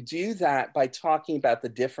want to do that by talking about the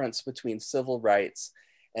difference between civil rights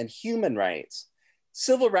and human rights.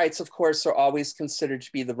 Civil rights, of course, are always considered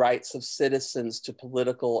to be the rights of citizens to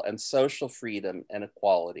political and social freedom and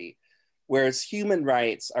equality, whereas human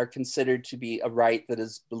rights are considered to be a right that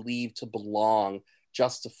is believed to belong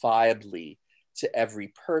justifiably to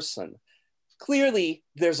every person. Clearly,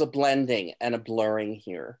 there's a blending and a blurring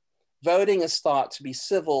here. Voting is thought to be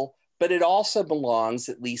civil, but it also belongs,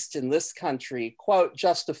 at least in this country, quote,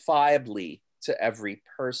 justifiably to every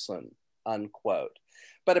person, unquote.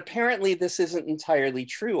 But apparently this isn't entirely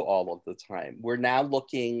true all of the time. We're now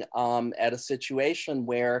looking at a situation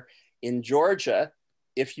where in Georgia,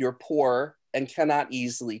 if you're poor and cannot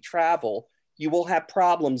easily travel, you will have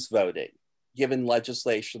problems voting, given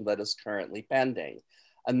legislation that is currently pending.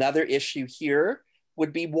 Another issue here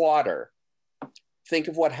would be water. Think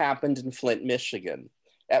of what happened in Flint, Michigan.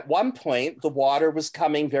 At one point, the water was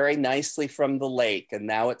coming very nicely from the lake, and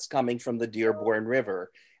now it's coming from the Dearborn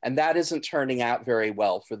River. And that isn't turning out very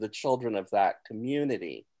well for the children of that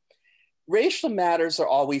community. Racial matters are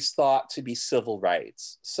always thought to be civil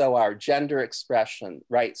rights. So our gender expression,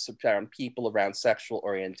 rights around people, around sexual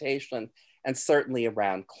orientation, and certainly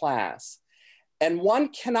around class. And one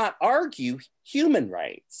cannot argue human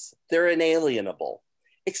rights. They're inalienable,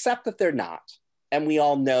 except that they're not. And we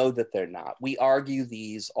all know that they're not. We argue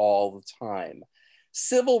these all the time.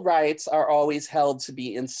 Civil rights are always held to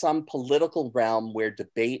be in some political realm where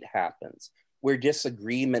debate happens, where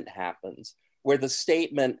disagreement happens, where the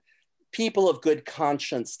statement, people of good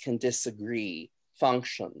conscience can disagree,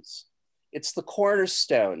 functions. It's the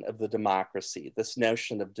cornerstone of the democracy, this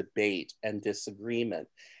notion of debate and disagreement.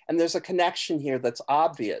 And there's a connection here that's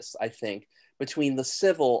obvious, I think, between the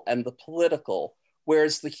civil and the political,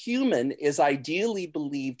 whereas the human is ideally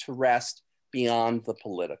believed to rest beyond the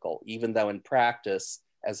political, even though in practice,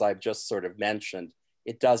 as I've just sort of mentioned,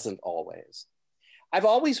 it doesn't always. I've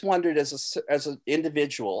always wondered as an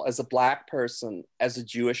individual, as a Black person, as a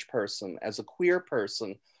Jewish person, as a queer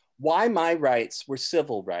person, why my rights were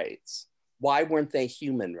civil rights. Why weren't they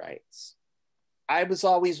human rights? I was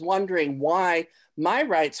always wondering why my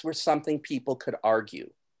rights were something people could argue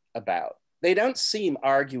about. They don't seem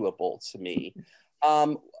arguable to me.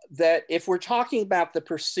 That if we're talking about the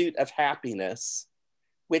pursuit of happiness,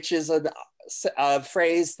 which is a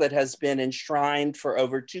phrase that has been enshrined for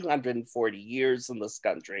over 240 years in this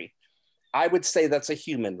country, I would say that's a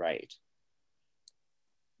human right.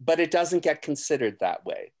 But it doesn't get considered that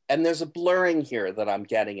way. And there's a blurring here that I'm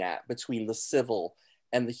getting at between the civil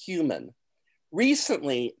and the human.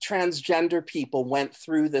 Recently, transgender people went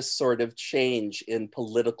through this sort of change in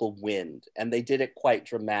political wind, and they did it quite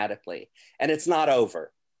dramatically. And it's not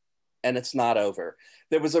over. And it's not over.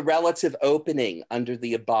 There was a relative opening under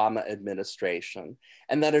the Obama administration,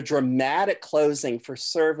 and then a dramatic closing for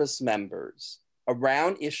service members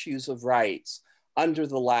around issues of rights under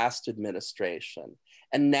the last administration.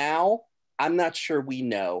 And now, I'm not sure we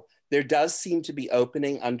know. There does seem to be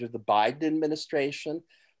opening under the Biden administration,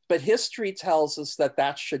 but history tells us that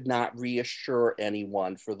that should not reassure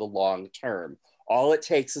anyone for the long term. All it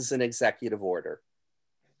takes is an executive order.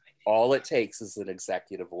 All it takes is an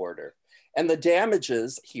executive order. And the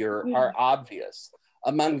damages here are obvious.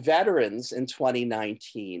 Among veterans in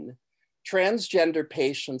 2019, transgender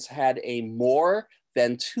patients had a more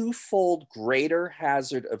than twofold greater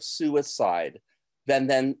hazard of suicide than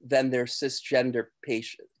their cisgender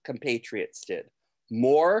compatriots did.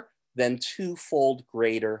 More than twofold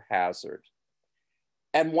greater hazard.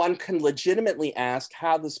 And one can legitimately ask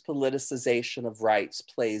how this politicization of rights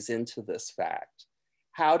plays into this fact.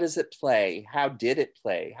 How does it play? How did it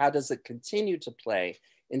play? How does it continue to play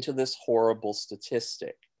into this horrible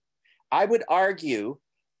statistic? I would argue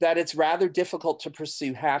that it's rather difficult to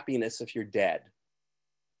pursue happiness if you're dead.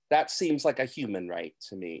 That seems like a human right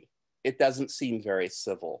to me. It doesn't seem very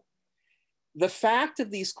civil. The fact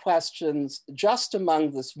of these questions, just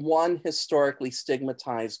among this one historically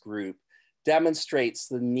stigmatized group, demonstrates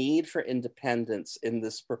the need for independence in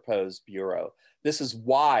this proposed bureau. This is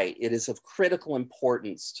why it is of critical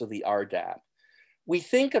importance to the RDAP. We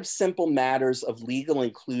think of simple matters of legal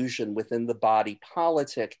inclusion within the body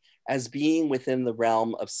politic as being within the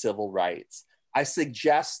realm of civil rights. I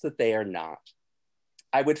suggest that they are not.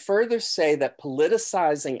 I would further say that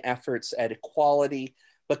politicizing efforts at equality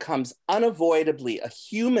becomes unavoidably a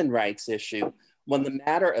human rights issue when the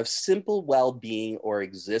matter of simple well-being or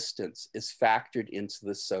existence is factored into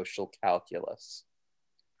the social calculus.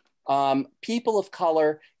 People of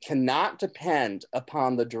color cannot depend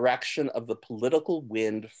upon the direction of the political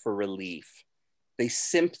wind for relief. They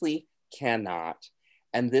simply cannot.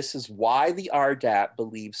 And this is why the RDAP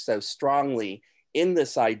believes so strongly in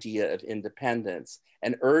this idea of independence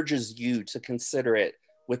and urges you to consider it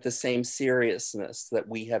with the same seriousness that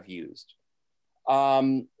we have used.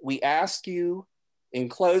 We ask you in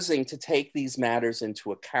closing to take these matters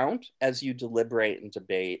into account as you deliberate and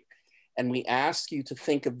debate. And we ask you to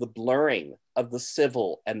think of the blurring of the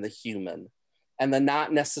civil and the human and the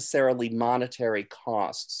not necessarily monetary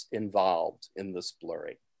costs involved in this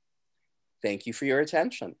blurring. Thank you for your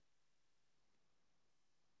attention.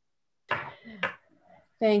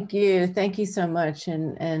 Thank you. Thank you so much.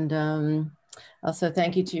 And also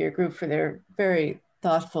thank you to your group for their very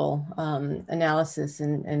thoughtful analysis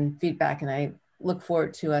and feedback. And I look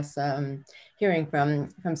forward to us hearing from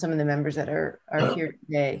some of the members that are here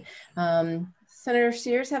today. Senator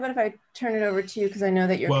Sears, how about if I turn it over to you? Because I know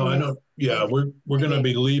that you're— Well, I know, yeah, we're going to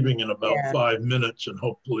be leaving in about 5 minutes, and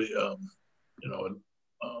hopefully, you know,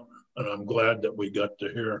 and I'm glad that we got to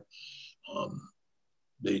hear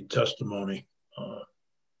the testimony.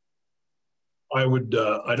 I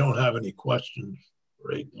don't have any questions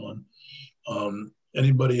for Aitlon.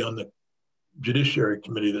 Anybody on the Judiciary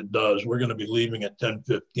Committee that does. We're going to be leaving at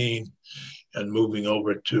 10:15 and moving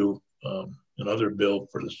over to another bill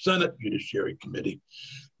for the Senate Judiciary Committee.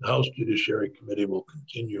 The House Judiciary Committee will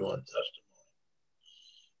continue on testimony.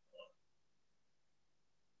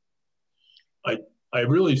 I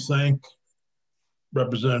really thank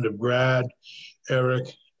Representative Grad, Eric,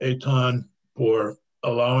 Eitan for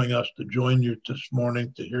allowing us to join you this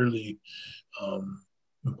morning to hear the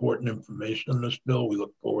important information on this bill. We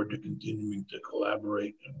look forward to continuing to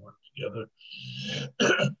collaborate and work together.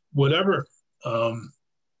 Whatever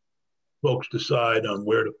folks decide on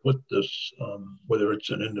where to put this, whether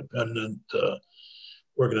it's an independent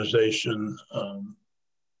organization,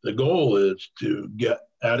 the goal is to get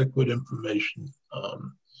adequate information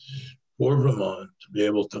for Vermont to be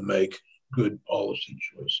able to make good policy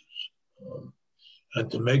choices,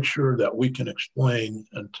 and to make sure that we can explain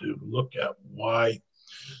and to look at why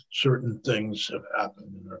certain things have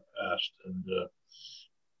happened in our past, and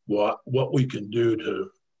what we can do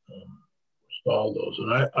to stall those.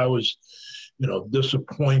 And I was,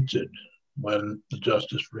 disappointed when the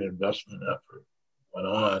Justice Reinvestment effort went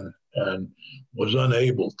on and was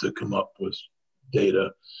unable to come up with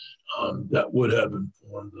data that would have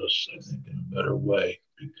informed us, I think, in a better way,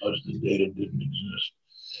 because the data didn't exist.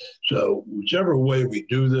 So whichever way we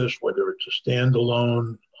do this, whether it's a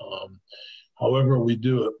standalone, however we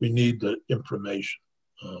do it, we need the information.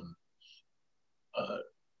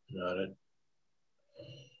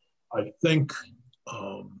 I think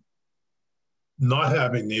not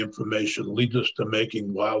having the information leads us to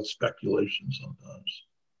making wild speculations sometimes.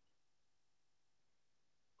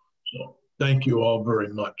 So thank you all very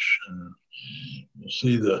much. We'll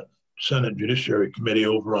see the Senate Judiciary Committee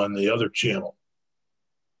over on the other channel.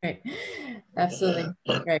 Great, absolutely.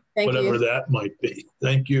 Great, thank Whatever you. that might be.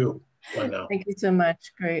 Thank you. Bye now. Thank you so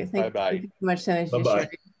much. Great. Bye-bye. Thank you so much, Senate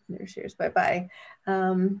Judiciary. Bye-bye.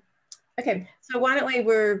 Okay, so why don't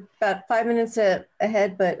we're about 5 minutes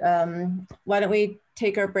ahead, but why don't we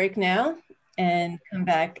take our break now and come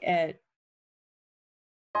back at